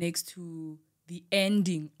next to the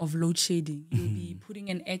ending of load shedding. You'll be putting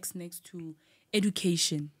an X next to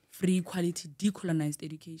education, free, quality, decolonized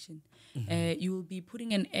education. You will be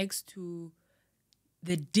putting an X to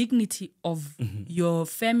the dignity of your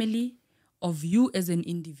family, of you as an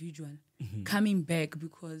individual coming back,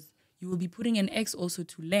 because you will be putting an X also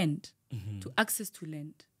to land, to access to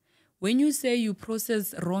land. When you say you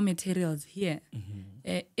process raw materials here,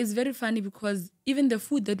 it's very funny because even the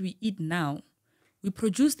food that we eat now, we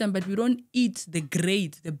produce them, but we don't eat the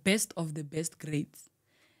grade, the best of the best grades.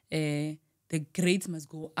 The grades must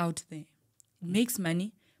go out there. It makes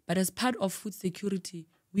money, but as part of food security,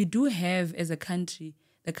 we do have, as a country,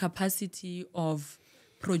 the capacity of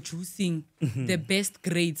producing the best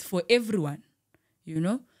grades for everyone,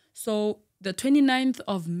 So the 29th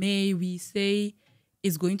of May, we say,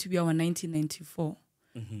 is going to be our 1994.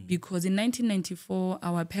 Because in 1994,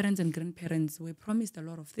 our parents and grandparents were promised a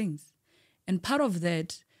lot of things. And part of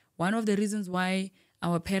that, one of the reasons why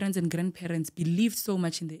our parents and grandparents believed so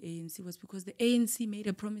much in the ANC was because the ANC made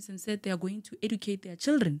a promise and said they are going to educate their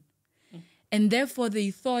children. And therefore,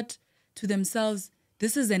 they thought to themselves,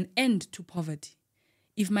 this is an end to poverty.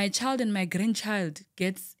 If my child and my grandchild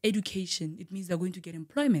gets education, it means they're going to get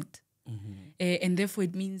employment. And therefore,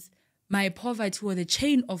 it means my poverty, or the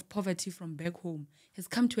chain of poverty from back home, has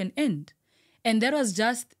come to an end. And that was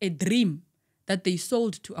just a dream that they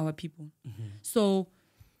sold to our people. So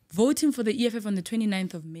voting for the EFF on the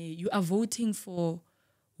 29th of May, you are voting for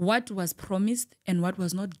what was promised and what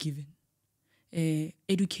was not given.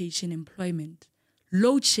 Education, employment,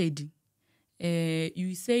 load shedding.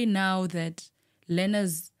 You say now that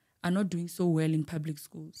learners are not doing so well in public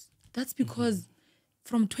schools. That's because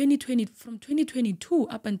from 2022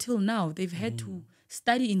 up until now, they've had to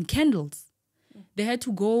study in candles. They had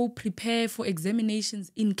to go prepare for examinations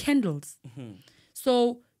in candles.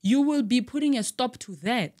 So you will be putting a stop to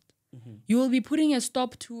that You will be putting a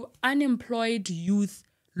stop to unemployed youth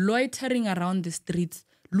loitering around the streets,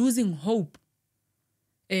 losing hope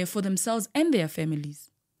for themselves and their families.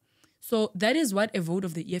 So that is what a vote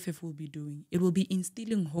of the EFF will be doing. It will be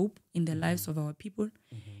instilling hope in the lives of our people.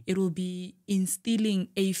 It will be instilling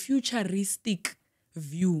a futuristic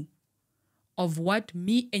view of what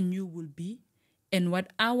me and you will be and what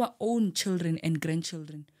our own children and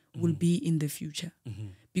grandchildren will be in the future.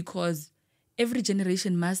 Because every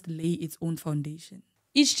generation must lay its own foundation.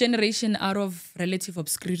 Each generation, out of relative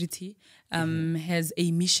obscurity, has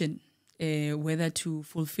a mission, whether to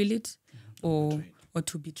fulfill it or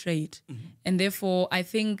to betray it. And therefore, I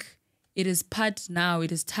think it is time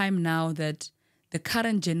now that the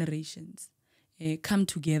current generations come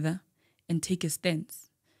together and take a stance,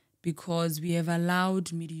 because we have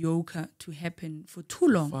allowed mediocre to happen for too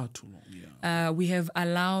long. Far too long, yeah. We have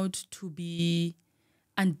allowed to be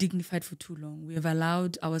undignified for too long. We have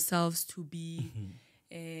allowed ourselves to be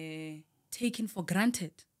taken for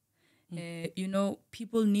granted.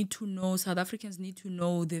 People need to know, South Africans need to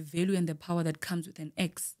know the value and the power that comes with an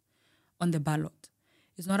X on the ballot.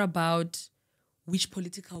 It's not about which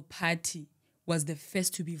political party was the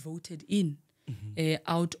first to be voted in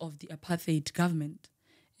out of the apartheid government.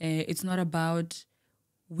 It's not about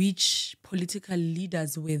which political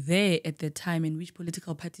leaders were there at the time and which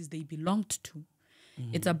political parties they belonged to.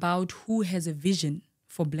 It's about who has a vision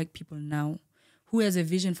for Black people now, who has a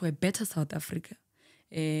vision for a better South Africa.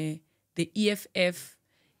 The EFF,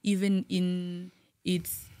 even in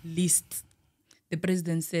its list, the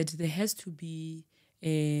president said there has to be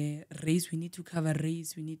race. We need to cover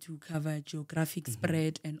race. We need to cover geographic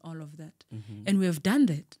spread and all of that. And we have done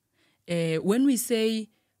that. When we say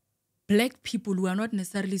Black people, we are not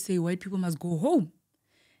necessarily saying white people must go home.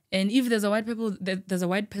 And if there's a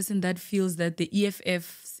white person that feels that the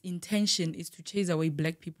EFF's intention is to chase away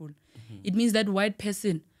Black people, it means that white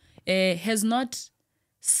person has not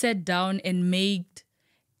sat down and made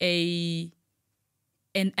an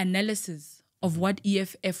analysis of what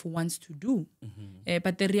EFF wants to do.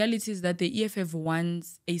 But the reality is that the EFF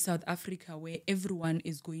wants a South Africa where everyone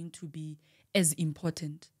is going to be as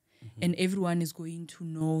important and everyone is going to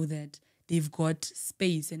know that they've got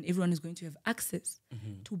space and everyone is going to have access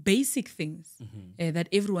to basic things that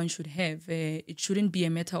everyone should have. It shouldn't be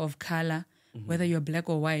a matter of color, whether you're Black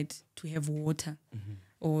or white, to have water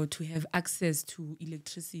or to have access to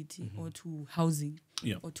electricity or to housing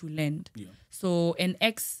or to land. So an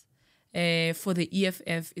X for the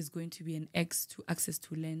EFF is going to be an X to access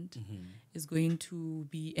to land, is going to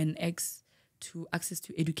be an X to access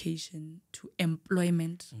to education, to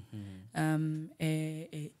employment,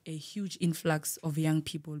 a huge influx of young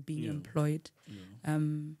people being employed.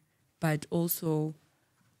 But also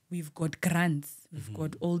we've got grants, we've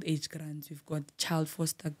got old age grants, we've got child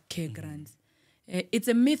foster care grants. It's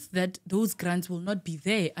a myth that those grants will not be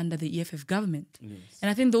there under the EFF government.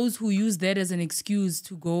 And I think those who use that as an excuse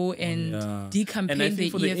to go and decampaign and I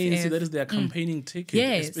think for the EFF, ANC, that is their campaigning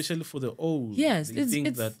ticket, especially for the old. Yes, they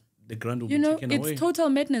think that the grant will be taken away. It's total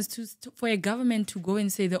madness for a government to go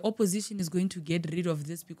and say the opposition is going to get rid of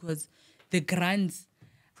this because the grants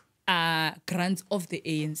are grants of the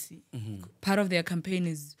ANC. Part of their campaign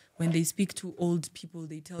is when they speak to old people,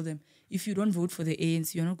 they tell them, if you don't vote for the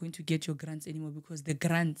ANC, you're not going to get your grants anymore because the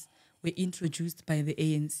grants were introduced by the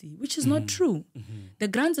ANC, which is not true. The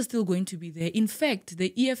grants are still going to be there. In fact,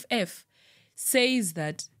 the EFF says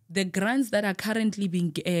that the grants that are currently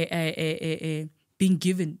being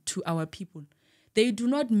given to our people, they do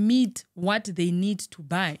not meet what they need to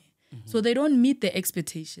buy. So they don't meet the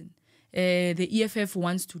expectation. The EFF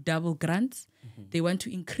wants to double grants. They want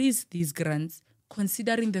to increase these grants,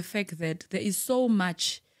 considering the fact that there is so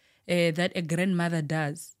much that a grandmother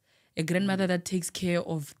does. A grandmother that takes care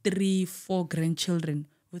of 3-4 grandchildren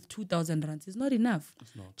with 2,000 rands is not enough.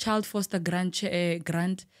 Child foster grant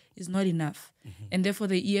is not enough. And therefore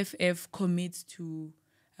the EFF commits to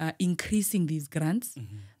increasing these grants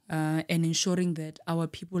and ensuring that our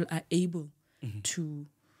people are able to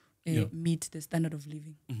meet the standard of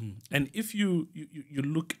living. And if you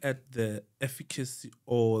look at the efficacy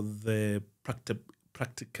or the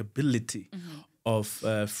practicability of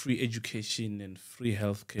free education and free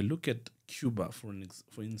healthcare, look at Cuba, for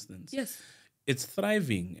instance. Yes. It's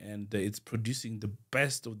thriving and it's producing the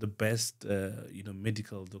best of the best,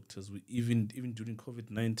 medical doctors. Even during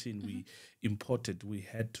COVID-19, we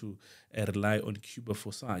had to rely on Cuba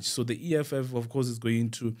for such. So the EFF, of course, is going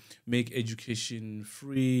to make education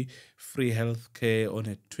free healthcare on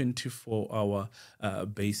a 24-hour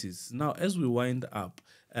basis. Now, as we wind up,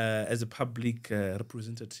 as a public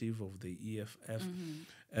representative of the EFF,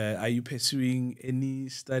 Are you pursuing any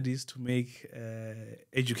studies to make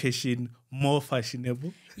education more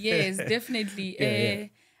fashionable? Yes, definitely. Yeah.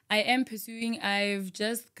 I am pursuing. I've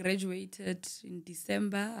just graduated in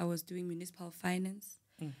December. I was doing municipal finance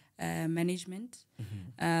management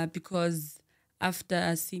because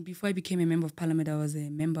before I became a member of parliament, I was a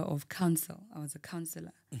member of council. I was a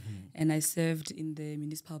councillor, and I served in the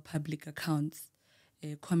municipal public accounts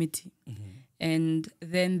committee. And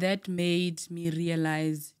then that made me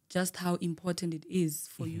realize just how important it is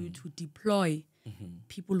for you to deploy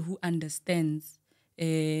people who understands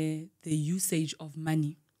the usage of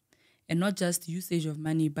money, and not just usage of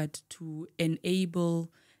money, but to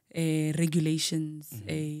enable regulations,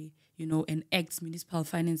 an act, Municipal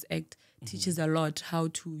Finance Act teaches a lot how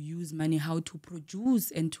to use money, how to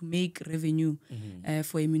produce and to make revenue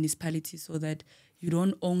for a municipality, so that you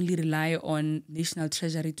don't only rely on National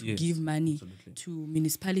Treasury to give money to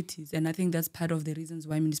municipalities. And I think that's part of the reasons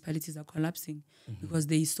why municipalities are collapsing, because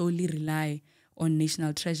they solely rely on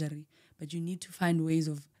National Treasury. But you need to find ways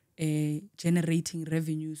of generating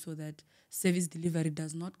revenue so that service delivery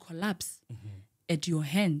does not collapse at your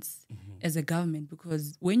hands as a government.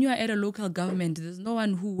 Because when you are at a local government, there's no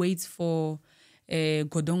one who waits for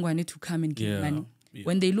Godongwane to come and give money. Yeah.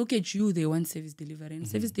 When they look at you, they want service delivery, and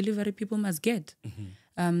service delivery people must get.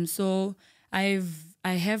 So I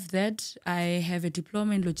have that. I have a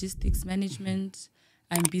diploma in logistics management.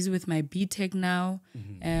 I'm busy with my BTech now,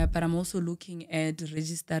 but I'm also looking at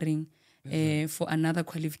registering for another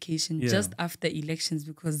qualification just after elections,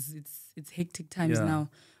 because it's hectic times now.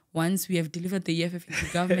 Once we have delivered the EFF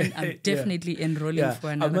into government, I'm definitely enrolling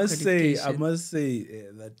for another qualification. I must say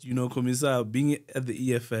that, Commissar, being at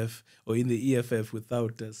the EFF or in the EFF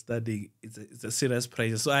without studying, it's a serious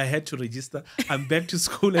pressure. So I had to register. I'm back to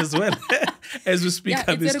school as well. As we speak,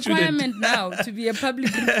 I'm it's a requirement now to be a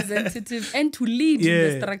public representative and to lead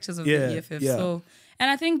the structures of the EFF. So,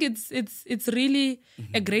 and I think it's really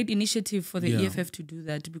a great initiative for the EFF to do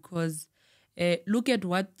that, because look at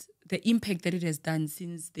what the impact that it has done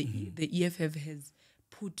since the EFF has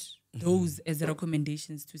put those as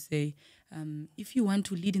recommendations to say, if you want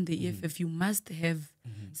to lead in the EFF, you must have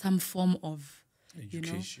some form of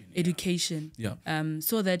education,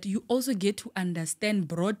 so that you also get to understand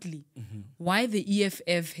broadly why the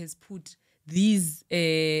EFF has put these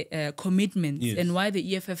commitments and why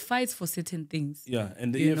the EFF fights for certain things. Yeah,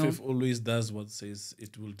 and the EFF always does what says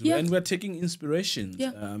it will do. And we're taking inspiration.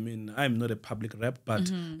 I mean, I'm not a public rep,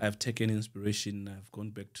 but I've taken inspiration. I've gone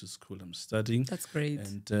back to school. I'm studying. That's great.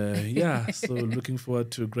 And so looking forward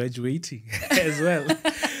to graduating as well.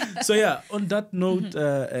 So on that note,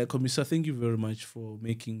 Commissar, thank you very much for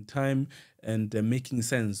making time and making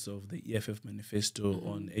sense of the EFF Manifesto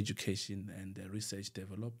on education and research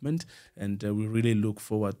development. And we really look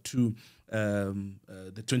forward to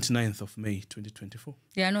the 29th of May, 2024.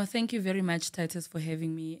 Thank you very much, Titus, for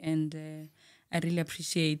having me. And I really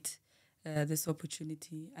appreciate this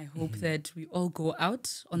opportunity. I hope that we all go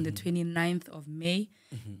out on the 29th of May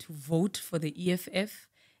to vote for the EFF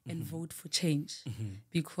and vote for change,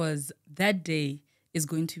 because that day is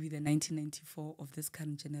going to be the 1994 of this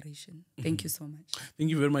current generation. Thank you so much. Thank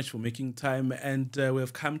you very much for making time. And we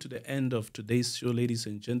have come to the end of today's show, ladies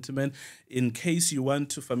and gentlemen. In case you want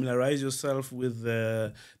to familiarize yourself with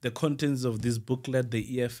the contents of this booklet,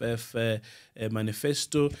 the EFF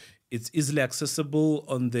Manifesto, it's easily accessible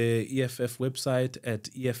on the EFF website at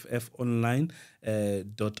efffonline.org.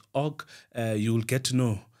 You will get to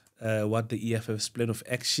know what the EFF's Plan of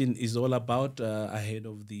Action is all about ahead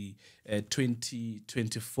of the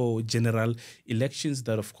 2024 general elections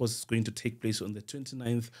that, of course, is going to take place on the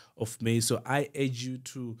 29th of May. So I urge you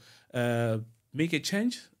to make a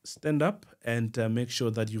change, stand up, and make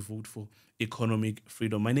sure that you vote for economic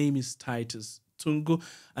freedom. My name is Titus Tungu.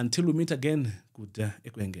 Until we meet again, good day.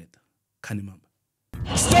 Kanimamba.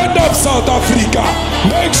 Stand up, South Africa.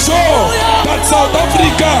 Make sure that South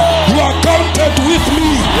Africa, you are counted with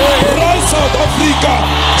me. Rise, South Africa.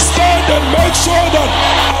 Stand and make sure that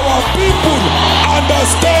our people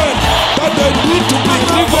understand that the need to bring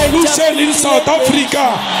revolution in South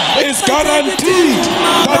Africa is guaranteed.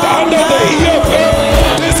 That under the EFF,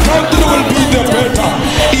 this country will be the better.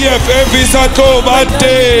 EFF is a Toba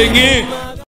thing.